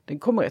kom. Den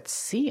kommer rätt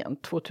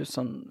sent,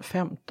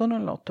 2015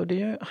 eller något. Och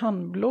det är ju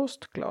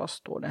handblåst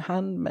glas då. Det är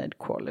handmade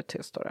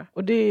quality står det.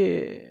 Och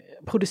det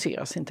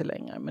produceras inte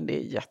längre. Men det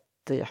är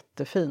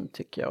jättefint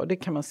tycker jag. Och det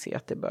kan man se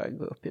att det börjar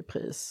gå upp i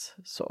pris.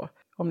 Så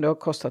om det har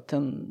kostat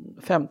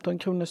 15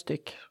 kronor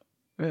styck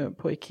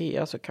på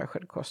IKEA så kanske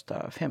det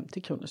kostar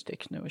 50 kronor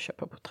styck nu att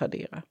köpa på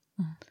Tradera.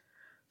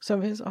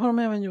 Sen har de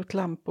även gjort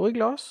lampor i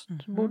glas.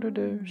 Borde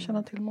du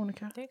känna till,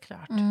 Monica? Det är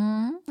klart.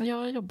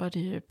 Jag jobbade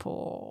ju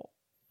på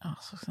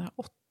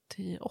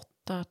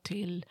 88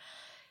 till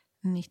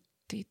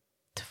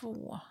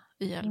 92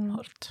 i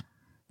Älmhult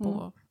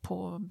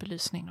på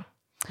belysning.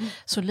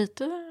 Så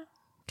lite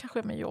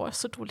kanske, men jag har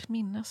så dåligt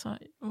minne. Så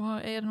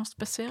är det något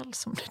speciellt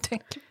som du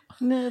tänker på?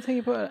 Nej, jag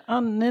tänker på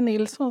Anne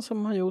Nilsson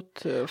som har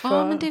gjort...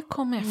 Ja, men det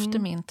kom efter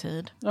min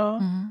tid.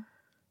 Ja.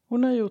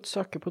 Hon har gjort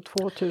saker på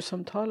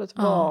 2000-talet,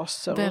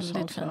 vaser och sånt.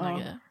 Väldigt fina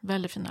grejer.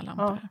 Väldigt fina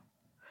lampor. Ja.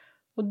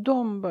 Och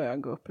de börjar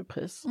gå upp i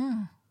pris.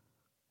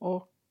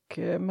 Och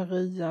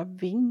Maria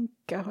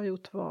Vinka har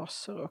gjort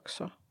vaser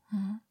också.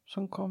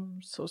 Som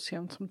kom så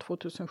sent som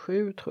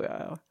 2007 tror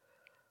jag.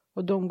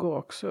 Och de går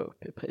också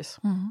upp i pris.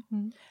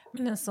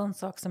 Men en sån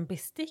sak som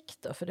bestick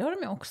då, för det har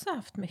de ju också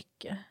haft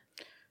mycket.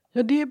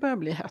 Ja, det börjar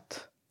bli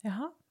hett.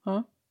 Jaha,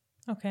 Ja.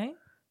 okej.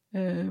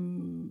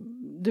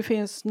 Det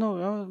finns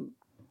några,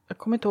 jag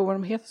kommer inte ihåg vad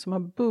de heter, som har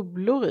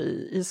bubblor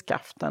i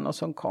skaften och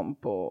som kom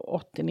på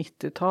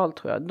 80-90-tal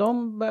tror jag.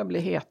 De börjar bli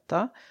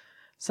heta.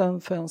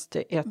 Sen finns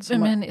det ett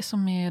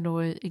som är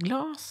då i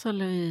glas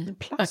eller i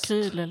plast.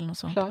 akryl eller något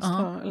sånt? Plast,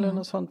 eller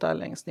något sånt där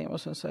längst ner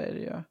och sen så är det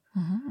ju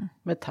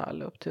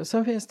metall upp till.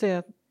 Sen finns det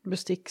ett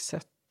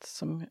besticksätt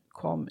som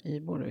kom i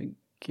både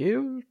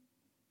gult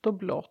och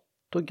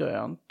blått och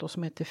grönt och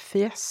som heter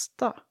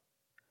Fiesta.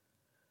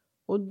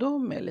 Och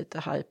de är lite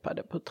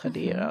hypade på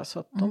Tradera så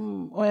att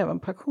och även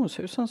på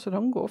auktionshusen så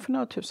de går för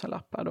några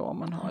tusenlappar då om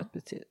man har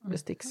ett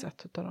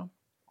besticksätt utav dem.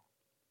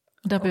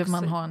 Där behöver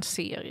man ha en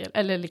serie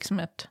eller liksom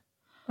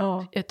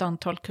ett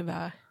antal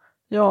kuvert.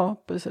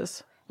 Ja,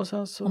 precis. Och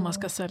sen så, om man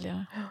ska sälja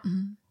det.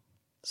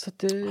 Så att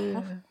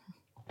det...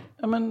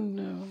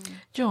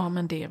 Ja,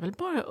 men det är väl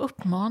bara att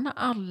uppmana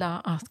alla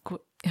att gå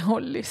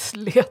och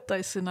leta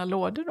i sina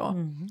lådor då.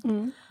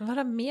 Vad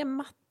är mer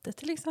matte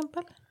till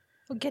exempel?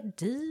 Och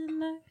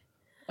gardiner.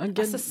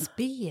 Alltså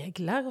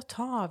speglar och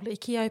tavlor.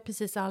 Ikea är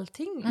precis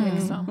allting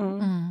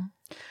liksom.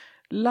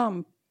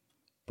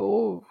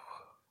 Lampor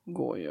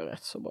går ju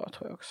rätt så bra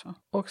tror jag också.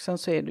 Och sen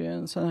så är det ju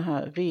en sån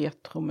här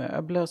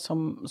retromöbler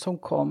som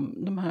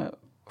kom, de här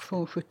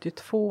från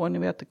 72, ni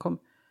vet det kom,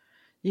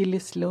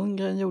 Gillis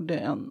Lundgren gjorde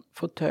en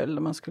fåtölj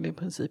där man skulle i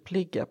princip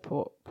ligga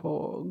på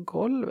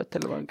golvet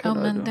eller vad man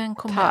kallar men det. Den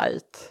kom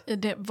tight.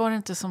 Det var det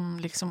inte som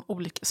liksom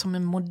olika, som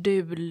en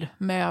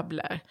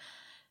modulmöbler.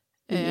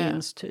 I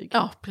jeanstyg.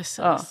 Ja, precis.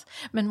 Ja.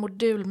 Men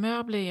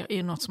modulmöbler är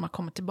ju något som har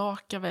kommit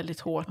tillbaka väldigt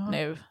hårt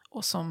nu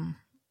och som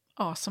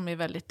är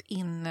väldigt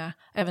inne,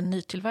 även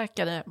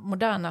nytillverkade,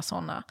 moderna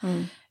sådana.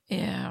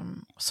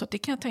 Så det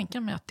kan jag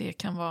tänka mig att det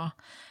kan vara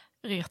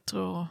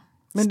retro.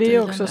 Men det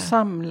är också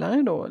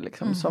samlare då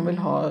liksom, som vill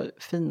ha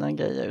fina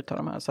grejer utav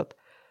de här. Så att,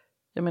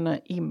 jag menar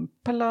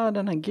Impala,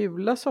 den här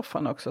gula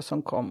soffan också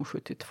som kom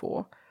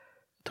 72.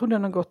 Jag tror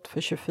den har gått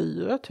för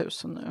 24 000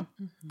 nu.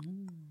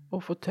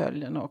 Och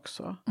fåtöljen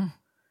också.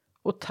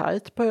 Och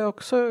tight börjar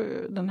också,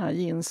 den här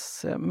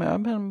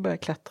jeansmöbeln börjar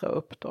klättra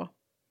upp då.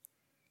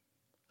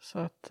 Så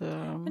att,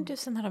 Men du,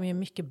 sen har de ju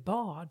mycket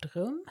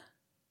badrum.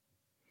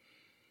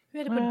 Hur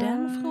är det på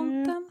den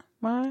fronten?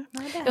 Nej.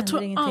 Jag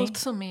tror allt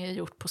som är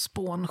gjort på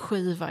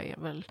spånskiva är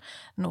väl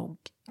nog,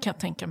 kan jag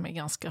tänka mig,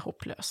 ganska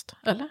hopplöst.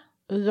 Eller?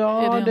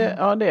 Ja,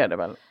 det är det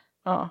väl.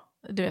 Ja.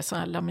 Det är sån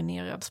här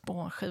laminerad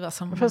spånskiva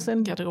som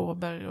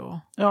garderober och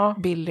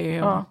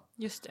Billy. Och,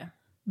 just det.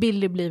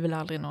 Billy blir väl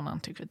aldrig någon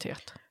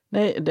antikvitet.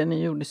 Nej, den är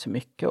gjord så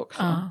mycket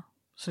också.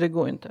 Så det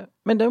går inte.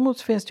 Men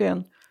däremot finns det ju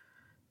en,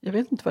 jag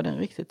vet inte vad den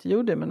riktigt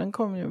gjorde, men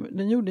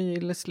den gjorde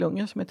Gillis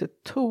Lundgren som heter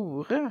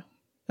Tore.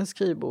 En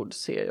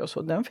skrivbordsserie och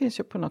så. Den finns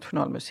ju på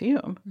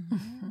Nationalmuseum.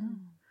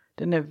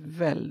 Den är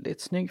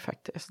väldigt snygg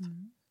faktiskt.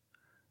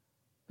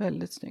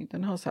 Väldigt snygg.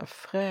 Den har så här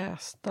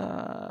frästa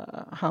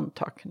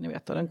handtag, ni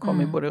vet. Och den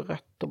kommer i både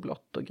rött och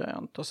blått och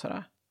grönt och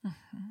sådär.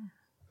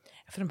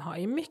 För de har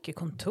ju mycket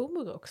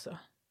kontor också.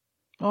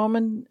 Ja,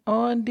 men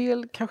en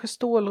del kanske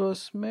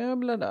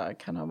stålrörsmöbler där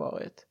kan ha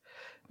varit.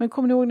 Men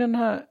kommer ni ihåg den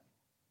här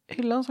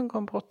hyllan som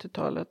kom på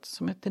 80-talet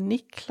som hette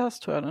Niklas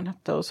tror jag den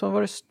hette. Och så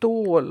var det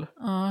stål.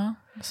 Ja,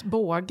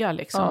 bågar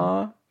liksom.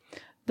 Ja,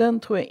 den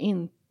tror jag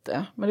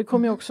inte. Men det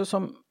kom ju också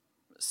som,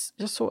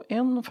 jag såg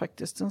en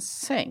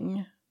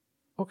säng.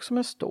 Också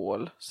med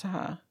stål så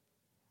här.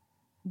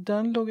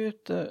 Den låg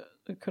ute,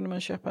 då kunde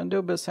man köpa en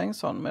dubbelsäng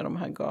sån med de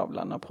här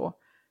gavlarna på.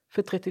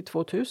 För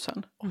 32 000.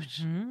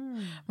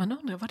 Man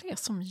undrar vad det är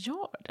som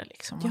gör det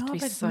liksom. Ja,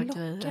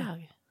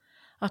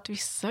 att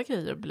vissa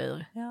grejer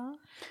blir. Ja.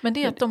 Men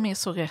det är att de är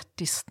så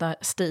rätt i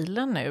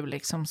stilen nu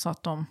liksom så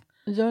att de.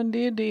 Ja, det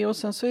är det. Och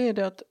sen så är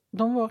det att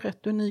de var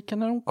rätt unika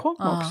när de kom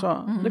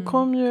också. Det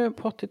kom ju,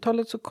 på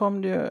 80-talet så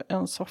kom det ju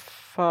en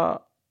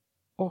soffa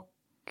och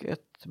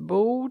ett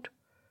bord.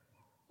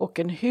 Och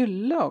en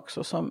hylla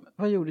också som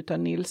var gjord av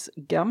Nils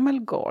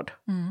Gammelgaard.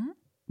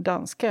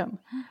 Dansken.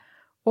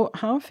 Och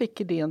han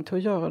fick idén till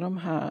att göra de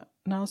här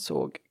när han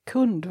såg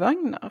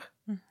kundvagnar.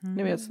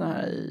 Ni vet såna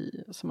här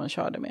som man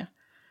körde med.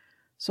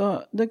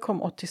 Så det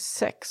kom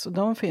 86 och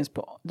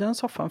den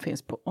soffan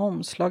finns på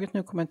omslaget.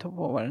 Nu kommer jag inte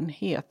ihåg vad den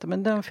heter.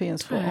 Men den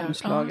finns på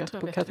omslaget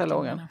på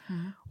katalogen.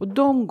 Och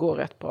de går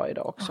rätt bra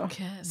idag också.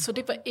 Okay. Så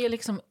det är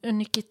liksom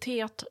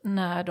unikitet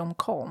när de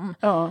kom.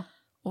 Ja.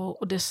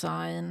 Och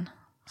design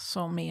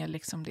som är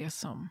liksom det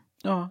som.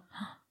 Ja.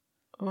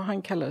 Och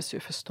han kallades ju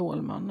för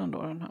Stålmannen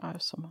då, den här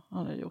som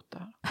han hade gjort det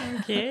här.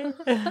 Okej.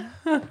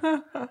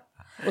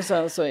 Och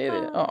sen så är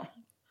det,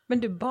 Men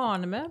du,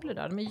 barnmöbler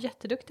då? De är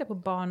jätteduktiga på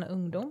barn och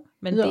ungdom.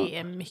 Men det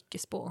är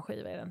mycket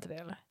spånskiva, är det inte det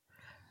eller?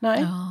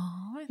 Nej,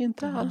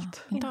 inte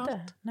allt. Inte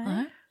allt?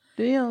 Nej.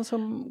 Det är en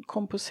som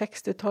kom på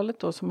 60-talet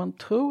då som man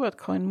tror att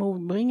Karin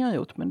Modbring har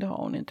gjort. Men det har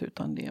hon inte,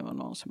 utan det var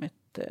någon som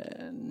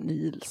hette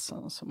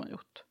Nielsen som har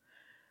gjort.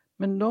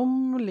 Men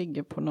de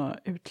ligger på några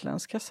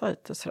utländska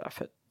sajter sådär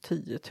för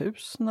 10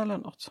 000 eller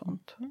något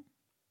sånt.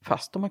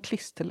 Fast de har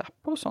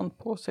klisterlappar och sånt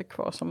på sig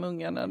kvar som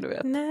ungarna, du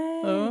vet.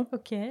 Nej,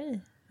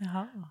 okej.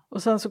 Jaha.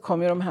 Och sen så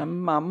kom ju de här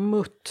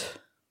mammut.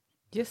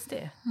 Just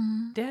det.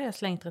 Det har jag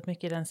slängt rätt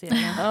mycket i den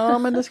serien. Ja,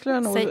 men det skulle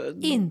jag nog... Säg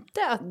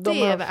inte att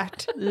det är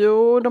värt.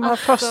 Jo, de här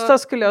första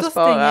skulle jag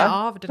spara. Då stänger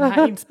jag av den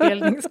här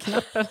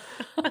inspelningsknappen.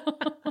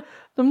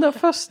 De där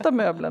första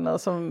möblerna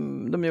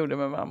som de gjorde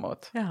med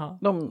mammut. Jaha.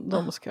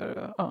 De ska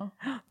du... Ja.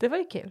 Det var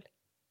ju kul.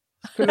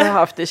 Skulle ha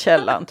haft i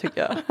källaren,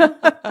 tycker jag.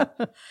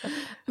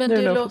 Men Nu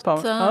du då,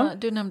 Lotta,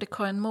 du nämnde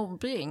Karin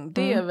Mobring.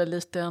 Det är väl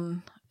lite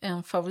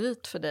en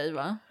favorit för dig,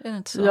 va? Är det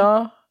inte så?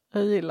 Ja,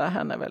 jag gillar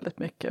henne väldigt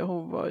mycket.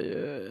 Hon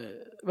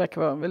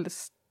verkar vara en väldigt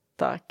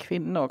stark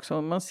kvinna också.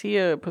 Om man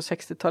ser på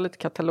 60-talet i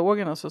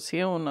katalogerna så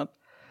ser hon att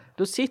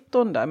då sitter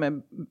hon där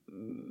med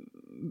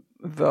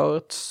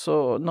Wörths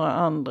och några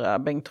andra,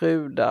 Bengt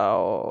Ruda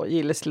och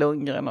Gilles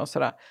Lundgren och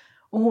sådär.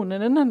 Och hon är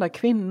den enda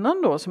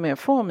kvinnan då som är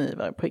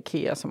formgivare på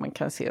Ikea som man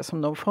kan se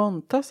som de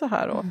frontar så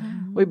här.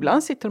 Och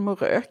ibland sitter de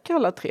och röker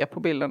alla tre på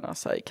bilderna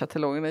så här, i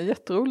katalogerna. Det är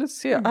jätteroligt att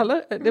se.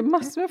 Det är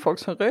massor med folk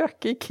som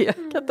röker i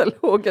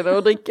Ikea-katalogerna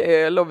och dricker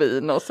öl och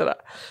vin och sådär.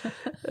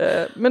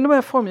 Men de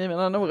här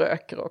formgivarna, de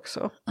röker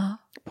också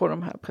på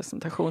de här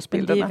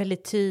presentationsbilderna. Men det är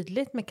väldigt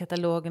tydligt med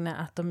katalogerna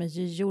att de är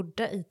ju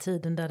gjorda i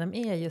tiden där de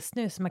är just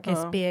nu. Så man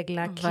kan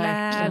spegla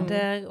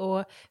kläder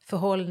och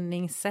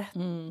förhållningssätt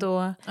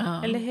och,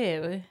 eller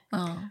hur?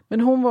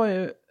 Men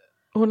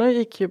hon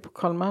gick ju på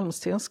Carl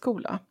Malmstens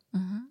skola.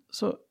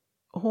 Så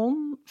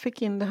hon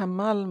fick in det här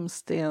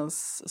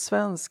Malmstens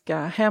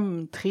svenska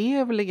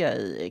hemtrevliga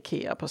i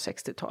Ikea på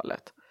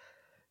 60-talet.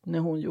 När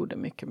hon gjorde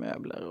mycket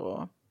möbler.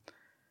 Och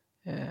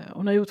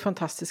hon har gjort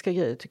fantastiska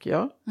grejer, tycker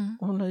jag.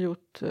 Hon har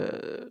gjort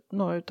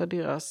några av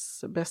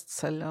deras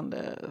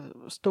bästsäljande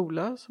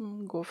stolar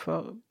som går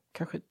för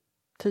kanske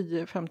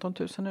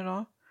 10-15 000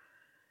 idag.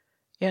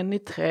 En i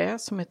trä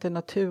som heter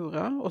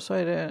Natura och så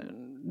är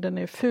den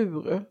är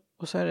furu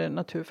och så är det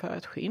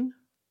naturfärgat skinn.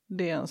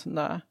 Det är en sån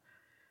där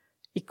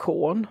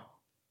ikon.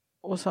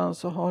 Och sen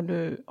så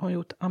har hon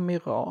gjort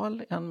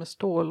Amiral, en med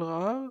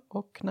stålrör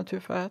och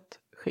naturfärgat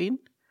skinn.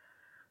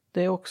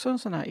 Det är också en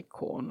sån här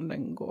ikon,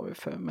 den går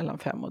för mellan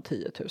 5 och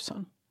 10 000.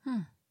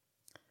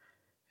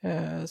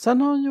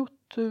 Sen har hon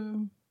gjort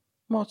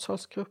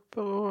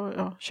matsalsgrupper och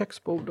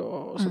köksbord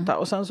och sånt där.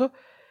 Och sen så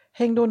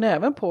hängde hon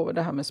även på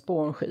det här med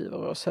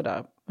spånskivor och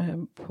sådär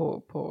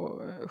på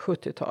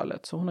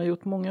 70-talet. Så hon har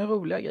gjort många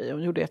roliga grejer.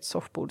 Hon gjorde ett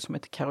soffbord som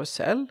heter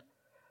Karusell.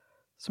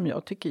 Som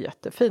jag tycker är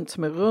jättefint.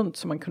 Som är runt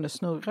som man kunde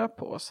snurra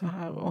på så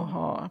här. Och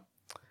ha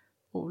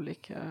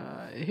olika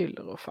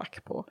hyllor och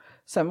fack på.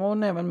 Sen var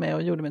hon även med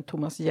och gjorde med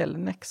Thomas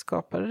Jelinek.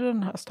 Skapade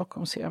den här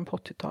Stockholmsserien på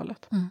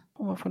 80-talet.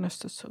 Hon var från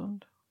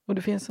Östersund. Och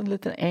det finns en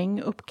liten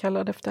äng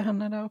uppkallad efter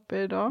henne där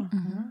uppe idag.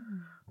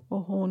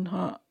 Och hon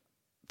har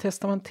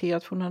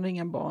testamenterat, för hon hade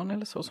inga barn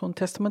eller så hon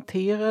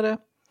testamenterade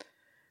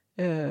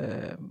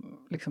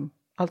liksom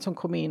allt som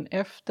kom in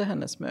efter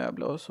hennes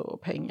möbler och så,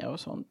 pengar och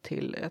sånt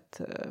till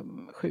ett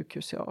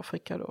sjukhus i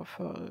Afrika då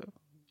för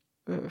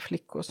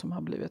flickor som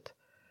har blivit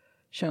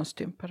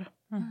könsstympade.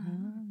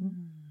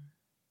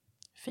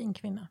 Fin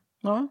kvinna.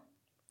 Ja.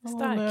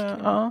 Stark kvinna.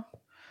 Ja.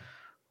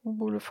 Hon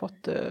borde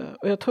fått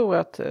och jag tror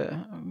att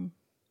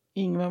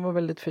Ingvar var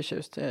väldigt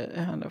förtjust i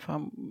henne,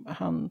 för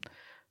han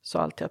sa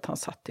alltid att han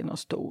satt i någon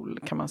stol,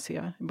 kan man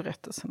se i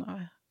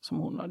berättelserna som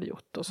hon hade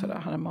gjort och sådär.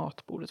 Han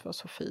matbordet var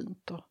så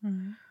fint och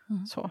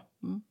så.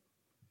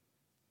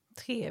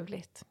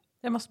 Trevligt.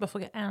 Jag måste bara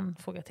fråga en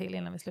fråga till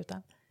innan vi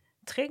slutar.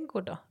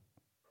 Trädgård då?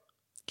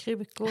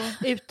 Krukor,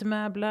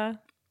 utemöbler?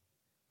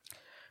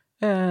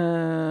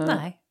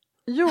 Nej.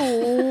 Jo,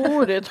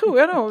 det tror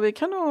jag nog. Vi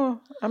kan nog,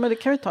 men det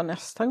kan vi ta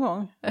nästa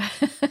gång.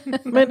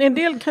 Men en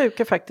del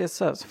krukor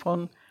faktiskt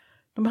från,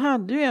 de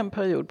hade ju en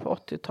period på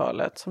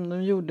 80-talet som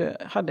de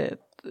hade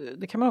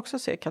det kan man också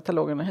se i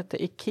katalogerna,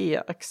 hette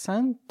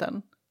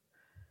Ikea-accenten.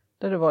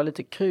 Där det var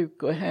lite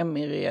krukor och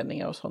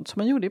heminredningar och sånt som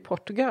man gjorde i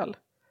Portugal.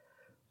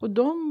 Och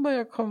de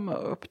börjar komma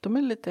upp, de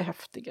är lite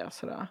häftiga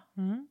sådär.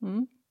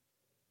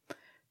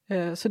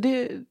 Så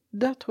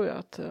där tror jag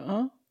att,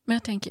 Men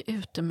jag tänker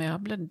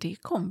utemöbler, det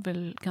kom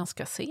väl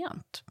ganska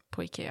sent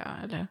på Ikea,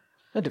 eller?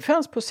 Ja, det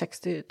fanns på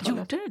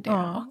 60-talet. Gjorde det?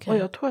 Ja, Okay. och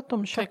jag tror att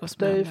de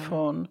köpte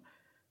ifrån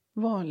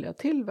vanliga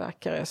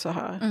tillverkare så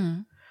här.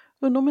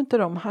 Undrar om inte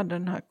de hade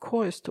den här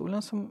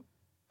korgstolen som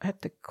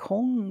hette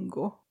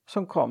Kongo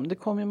som kom. Det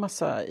kom ju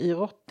massa i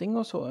Rotting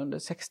och så under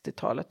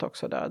 60-talet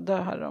också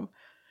där hade de.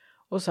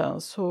 Och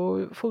sen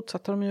så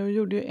fortsatte de ju och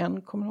gjorde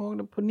ju kommer du ihåg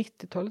det? På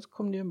 90-talet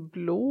kom det ju en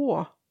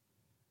blå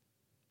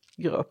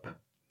grupp.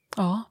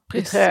 Ja,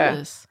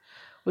 precis.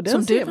 Och den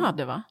som du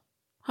hade, va?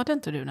 Hade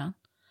inte du den?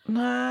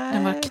 Nej.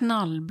 Den var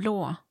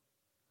knallblå.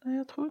 Nej,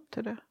 jag tror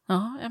inte det.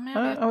 Ja, men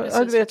jag vet precis.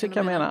 Ja, du vet vilka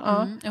jag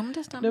menar. Ja, men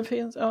det stämmer.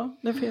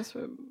 Det finns.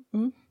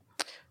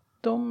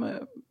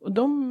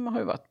 De har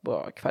ju varit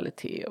bra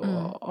kvalitet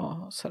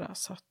och sådär.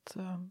 Så att,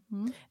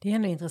 Det är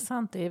ändå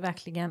intressant. Det är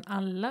verkligen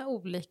alla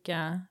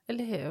olika,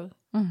 eller hur?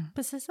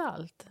 Precis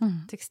allt.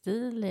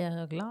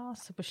 Textilier och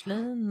glas och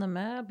porslin och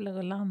möbler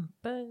och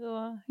lampor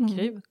och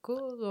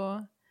krukor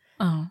och...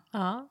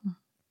 Ja.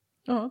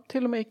 Ja,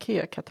 till och med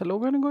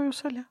IKEA-katalogerna går ju att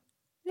sälja.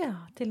 Ja,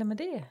 till och med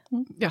det.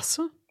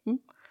 Jaså?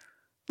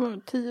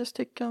 10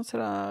 stycken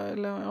sådär,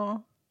 eller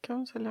ja, kan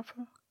man sälja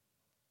för.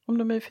 Om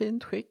de är i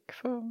fint skick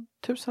för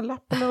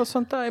 1000-lapp eller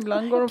sånt där.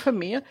 Ibland går de för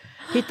mer.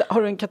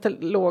 Har du en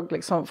katalog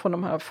liksom från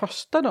de här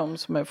första, de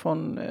som är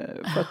från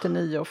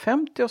 49 och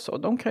 50 och så.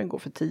 De kan ju gå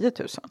för 10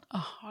 000.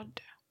 Jaha,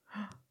 det.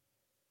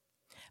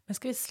 Men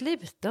ska vi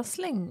sluta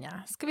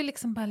slänga? Ska vi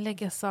liksom bara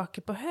lägga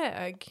saker på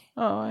hög?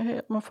 Ja,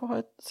 man får ha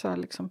ett så här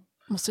liksom.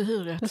 Måste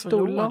hyra En ett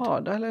stor förråd.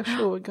 lada eller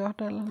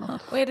showguard eller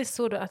något. Och är det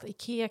så då att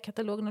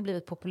IKEA-katalogen har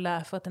blivit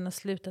populär för att den har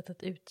slutat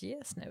att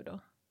utges nu då?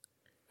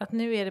 Att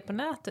nu är det på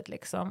nätet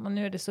liksom och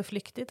nu är det så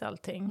flyktigt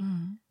allting.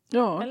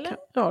 Ja, Eller?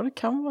 ja, det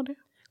kan vara det.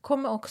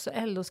 Kommer också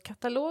LOs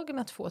katalogen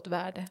att få ett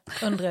värde,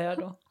 undrar jag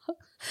då?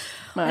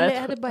 Nej,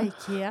 Eller är det bara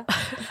IKEA?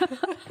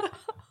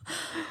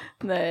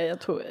 Nej,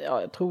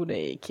 jag tror det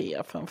är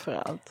IKEA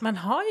framförallt. Man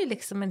har ju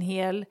liksom en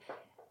hel...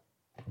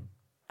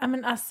 Ja,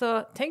 men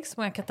alltså, tänk så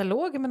många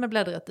kataloger man har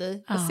bläddrat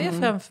i. Jag ser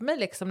framför mig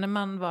liksom när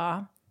man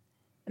var...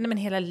 Nej, men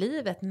hela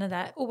livet, när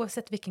där,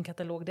 oavsett vilken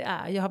katalog det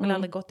är. Jag har väl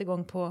aldrig gått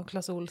igång på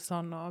Clas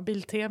Ohlson och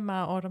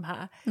Biltema och de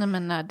här. Nej,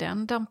 men när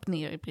den damp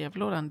ner i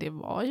brevlådan, det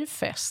var ju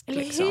fest. Eller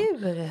liksom.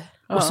 hur?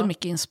 Och så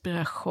mycket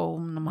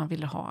inspiration när man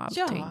ville ha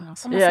allting. Ja,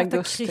 Alltså. och man I satt och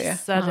augusti.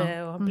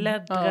 kryssade och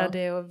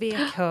bläddrade och vek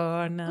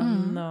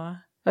hörnen. Och...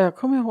 Jag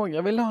kommer ihåg,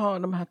 jag ville ha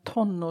de här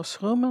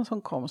tonårsrummen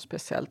som kom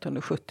speciellt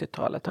under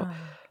 70-talet. Och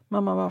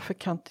mamma, varför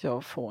kan inte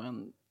jag få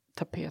en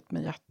tapet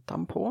med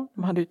hjärtan på?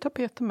 De hade ju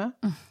tapeter med.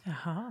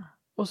 Jaha.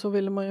 Och så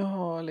ville man ju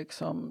ha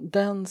liksom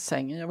den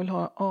sängen. Jag vill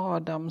ha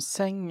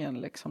Adamssängen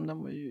liksom. Den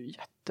var ju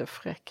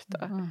jättefräck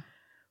där.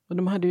 Och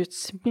de hade ju ett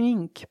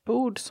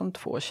sminkbord som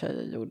 2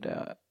 tjejer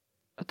gjorde.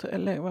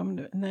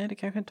 Nej, det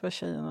kanske inte var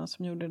tjejerna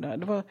som gjorde det där.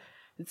 Det var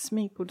ett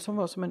sminkbord som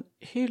var som en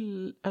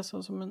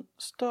alltså som en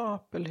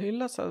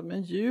stapelhylla så med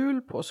en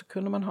hjul på. Så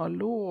kunde man ha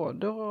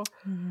lådor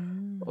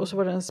och så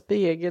var det en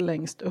spegel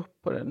längst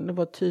upp på den. Det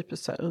var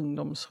typiskt så här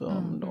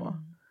ungdomsrum då.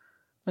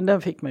 Men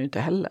den fick man ju inte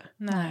heller.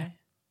 Nej.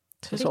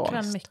 Fick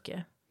man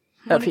mycket?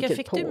 Jag Monica,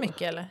 fick du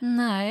mycket eller?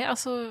 Nej,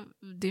 alltså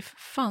det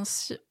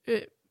fanns...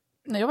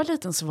 När jag var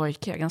liten så var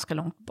IKEA ganska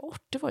långt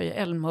bort. Det var ju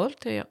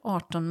Älmhult, det är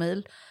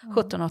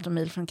 17-18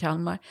 mil från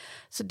Kalmar.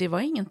 Så det var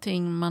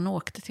ingenting man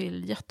åkte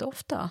till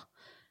jätteofta.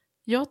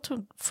 Jag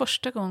tror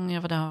första gången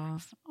jag var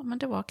där, men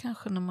det var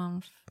kanske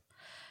när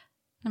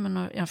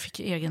jag fick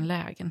egen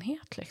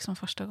lägenhet liksom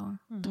första gången.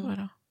 Då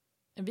var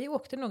det. Vi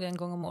åkte nog en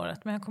gång om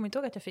året, men jag kommer inte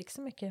ihåg att jag fick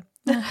så mycket.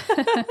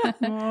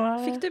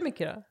 Fick du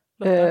mycket då?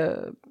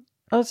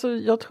 Alltså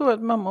jag tror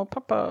att mamma och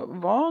pappa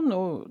var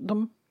nog,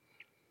 de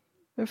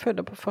är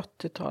födda på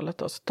 40-talet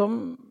då, så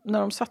när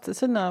de satte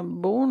sina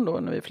bon då,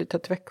 när vi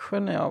flyttade till Växjö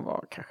när jag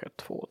var kanske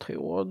 2-3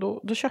 år,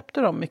 då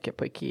köpte de mycket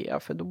på IKEA,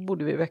 för då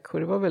bodde vi i Växjö,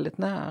 det var väldigt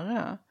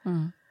nära.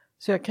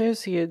 Så jag kan ju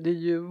se, det är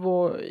ju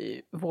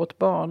vårt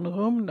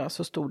barnrum där,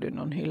 så stod det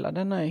någon hylla,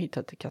 den har jag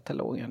hittat i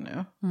katalogen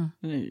nu.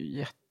 Den är ju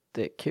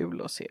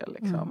jättekul att se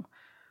liksom.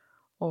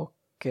 Och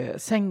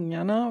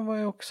sängarna var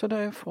ju också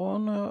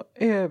därifrån, och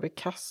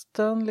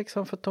överkasten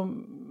liksom, för att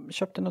de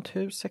köpte något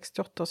hus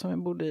 68 som vi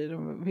bodde i,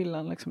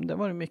 villan liksom, det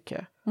var det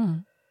mycket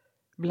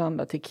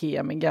blandat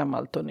IKEA med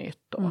gammalt och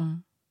nytt då.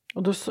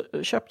 Och då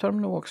köpte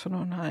de nog också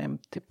den här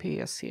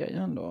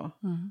MTP-serien då.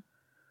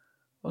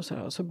 Och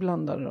så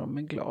blandade de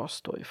med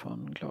glas då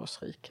ifrån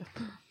Glasriket.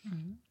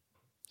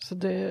 Så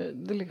det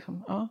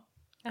liksom, ja.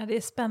 Ja, det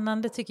är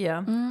spännande tycker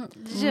jag.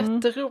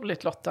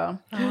 Jätteroligt Lotta.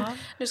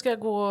 Nu ska jag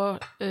gå och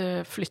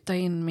flytta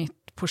in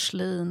mitt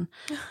porslin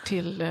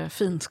till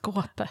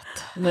finskåpet.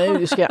 Nej,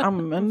 du ska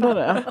använda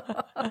det.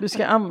 Du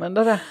ska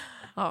använda det.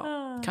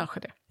 Ja, kanske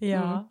det.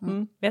 Ja.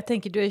 Jag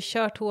tänker, du har ju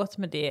kört hårt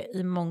med det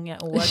i många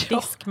år. Ja.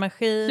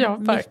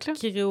 Diskmaskin, Verkligen.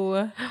 mikro.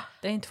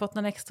 Det har inte fått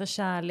någon extra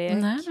kärlek.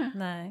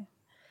 Nej.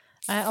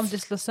 Om du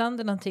slår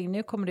sönder någonting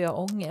nu kommer du ha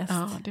ångest.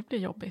 Ja, det blir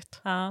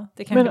jobbigt. Ja,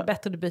 det kan bli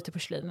bättre att du byter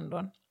porslinen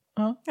då.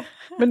 Ja.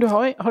 Men du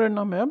har du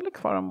några möbler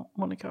kvar,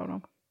 Monica, av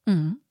dem?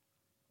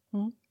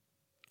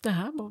 Det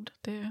här bordet,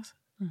 det är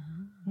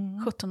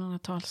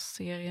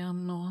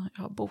 1700-talsserien och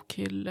jag har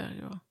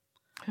bokhyllor. Och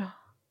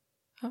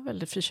jag är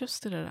väldigt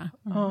förtjust i det där.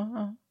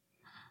 Ja,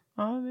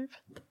 det är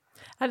fint.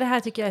 Ja, det här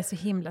tycker jag är så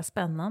himla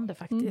spännande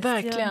faktiskt.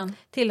 Verkligen. Jag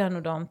tillhör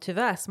nog dem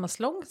tyvärr som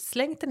har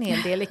slängt en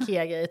hel del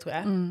IKEA-grejer tror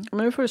jag. Men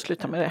nu får du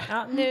sluta med det.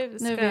 Ja, nu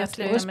ska jag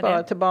sluta med spara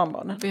det. till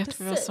barnbarnen.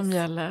 Vet vi vad som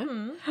gäller?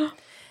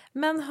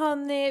 Men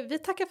hörni, vi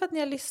tackar för att ni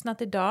har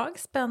lyssnat idag.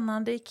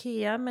 Spännande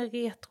IKEA med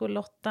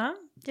Retro-Lotta.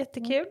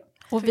 Jättekul.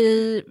 Och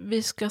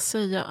vi ska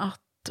säga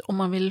att om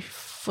man vill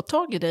få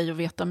tag i dig och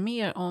veta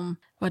mer om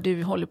vad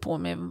du håller på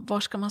med, var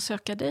ska man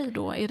söka dig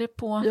då? Är det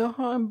på... Jag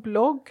har en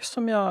blogg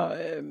som jag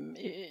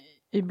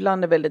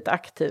ibland är väldigt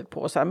aktiv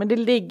på. Så här, men det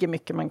ligger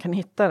mycket man kan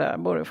hitta där.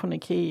 Både från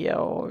IKEA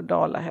och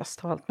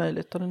Dalahäst och allt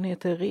möjligt. Och den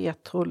heter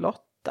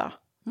Retro-Lotta.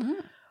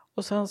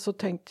 Och sen så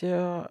tänkte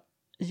jag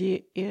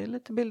ge er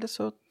lite bilder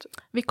så att...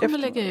 Vi kommer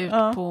lägga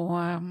ut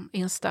på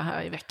Insta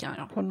här i veckan.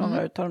 Ja. På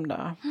några utav de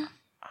där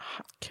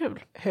Kul.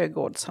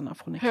 högoddsarna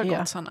från Ikea.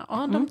 Högoddsarna,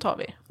 ja de tar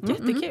vi.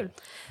 Jättekul.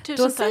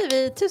 Tusen Då tack. säger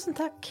vi tusen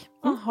tack.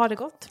 Ha det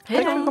gott. Tack för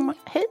att du kom.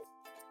 Hej!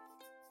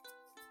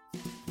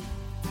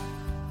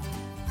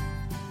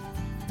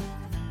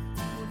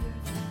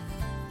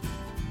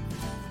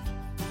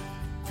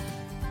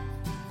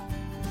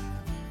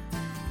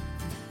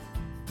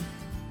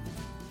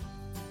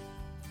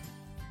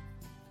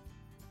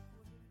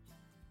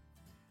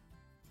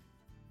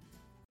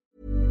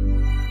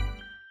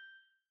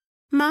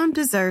 Mom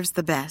deserves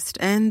the best,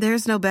 and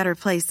there's no better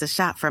place to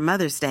shop for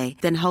Mother's Day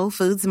than Whole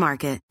Foods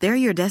Market. They're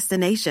your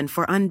destination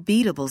for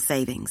unbeatable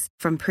savings,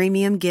 from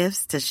premium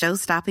gifts to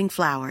show-stopping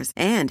flowers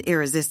and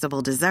irresistible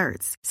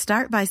desserts.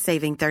 Start by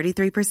saving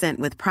 33%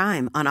 with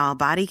Prime on all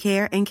body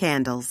care and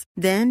candles.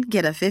 Then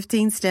get a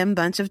 15-stem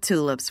bunch of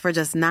tulips for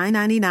just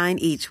 $9.99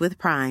 each with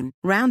Prime.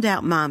 Round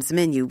out Mom's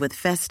menu with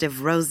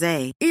festive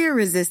rosé,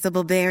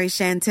 irresistible berry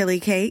chantilly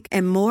cake,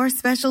 and more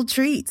special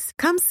treats.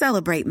 Come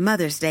celebrate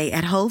Mother's Day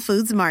at Whole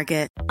Foods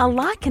Market. A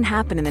lot can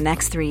happen in the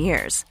next 3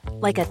 years.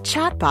 Like a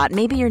chatbot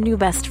may be your new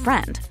best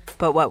friend.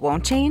 But what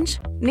won't change?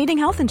 Needing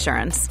health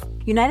insurance.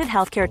 United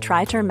Healthcare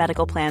Tri-Term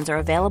Medical Plans are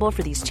available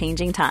for these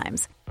changing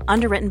times.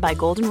 Underwritten by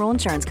Golden Rule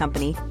Insurance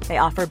Company, they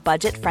offer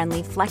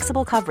budget-friendly,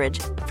 flexible coverage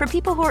for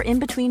people who are in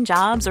between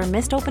jobs or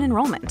missed open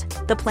enrollment.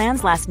 The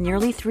plans last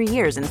nearly 3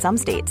 years in some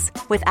states,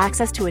 with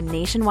access to a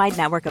nationwide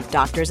network of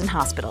doctors and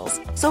hospitals.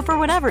 So for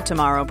whatever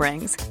tomorrow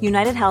brings,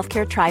 United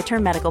Healthcare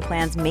Tri-Term Medical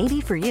Plans may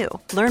be for you.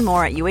 Learn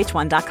more at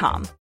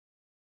uh1.com.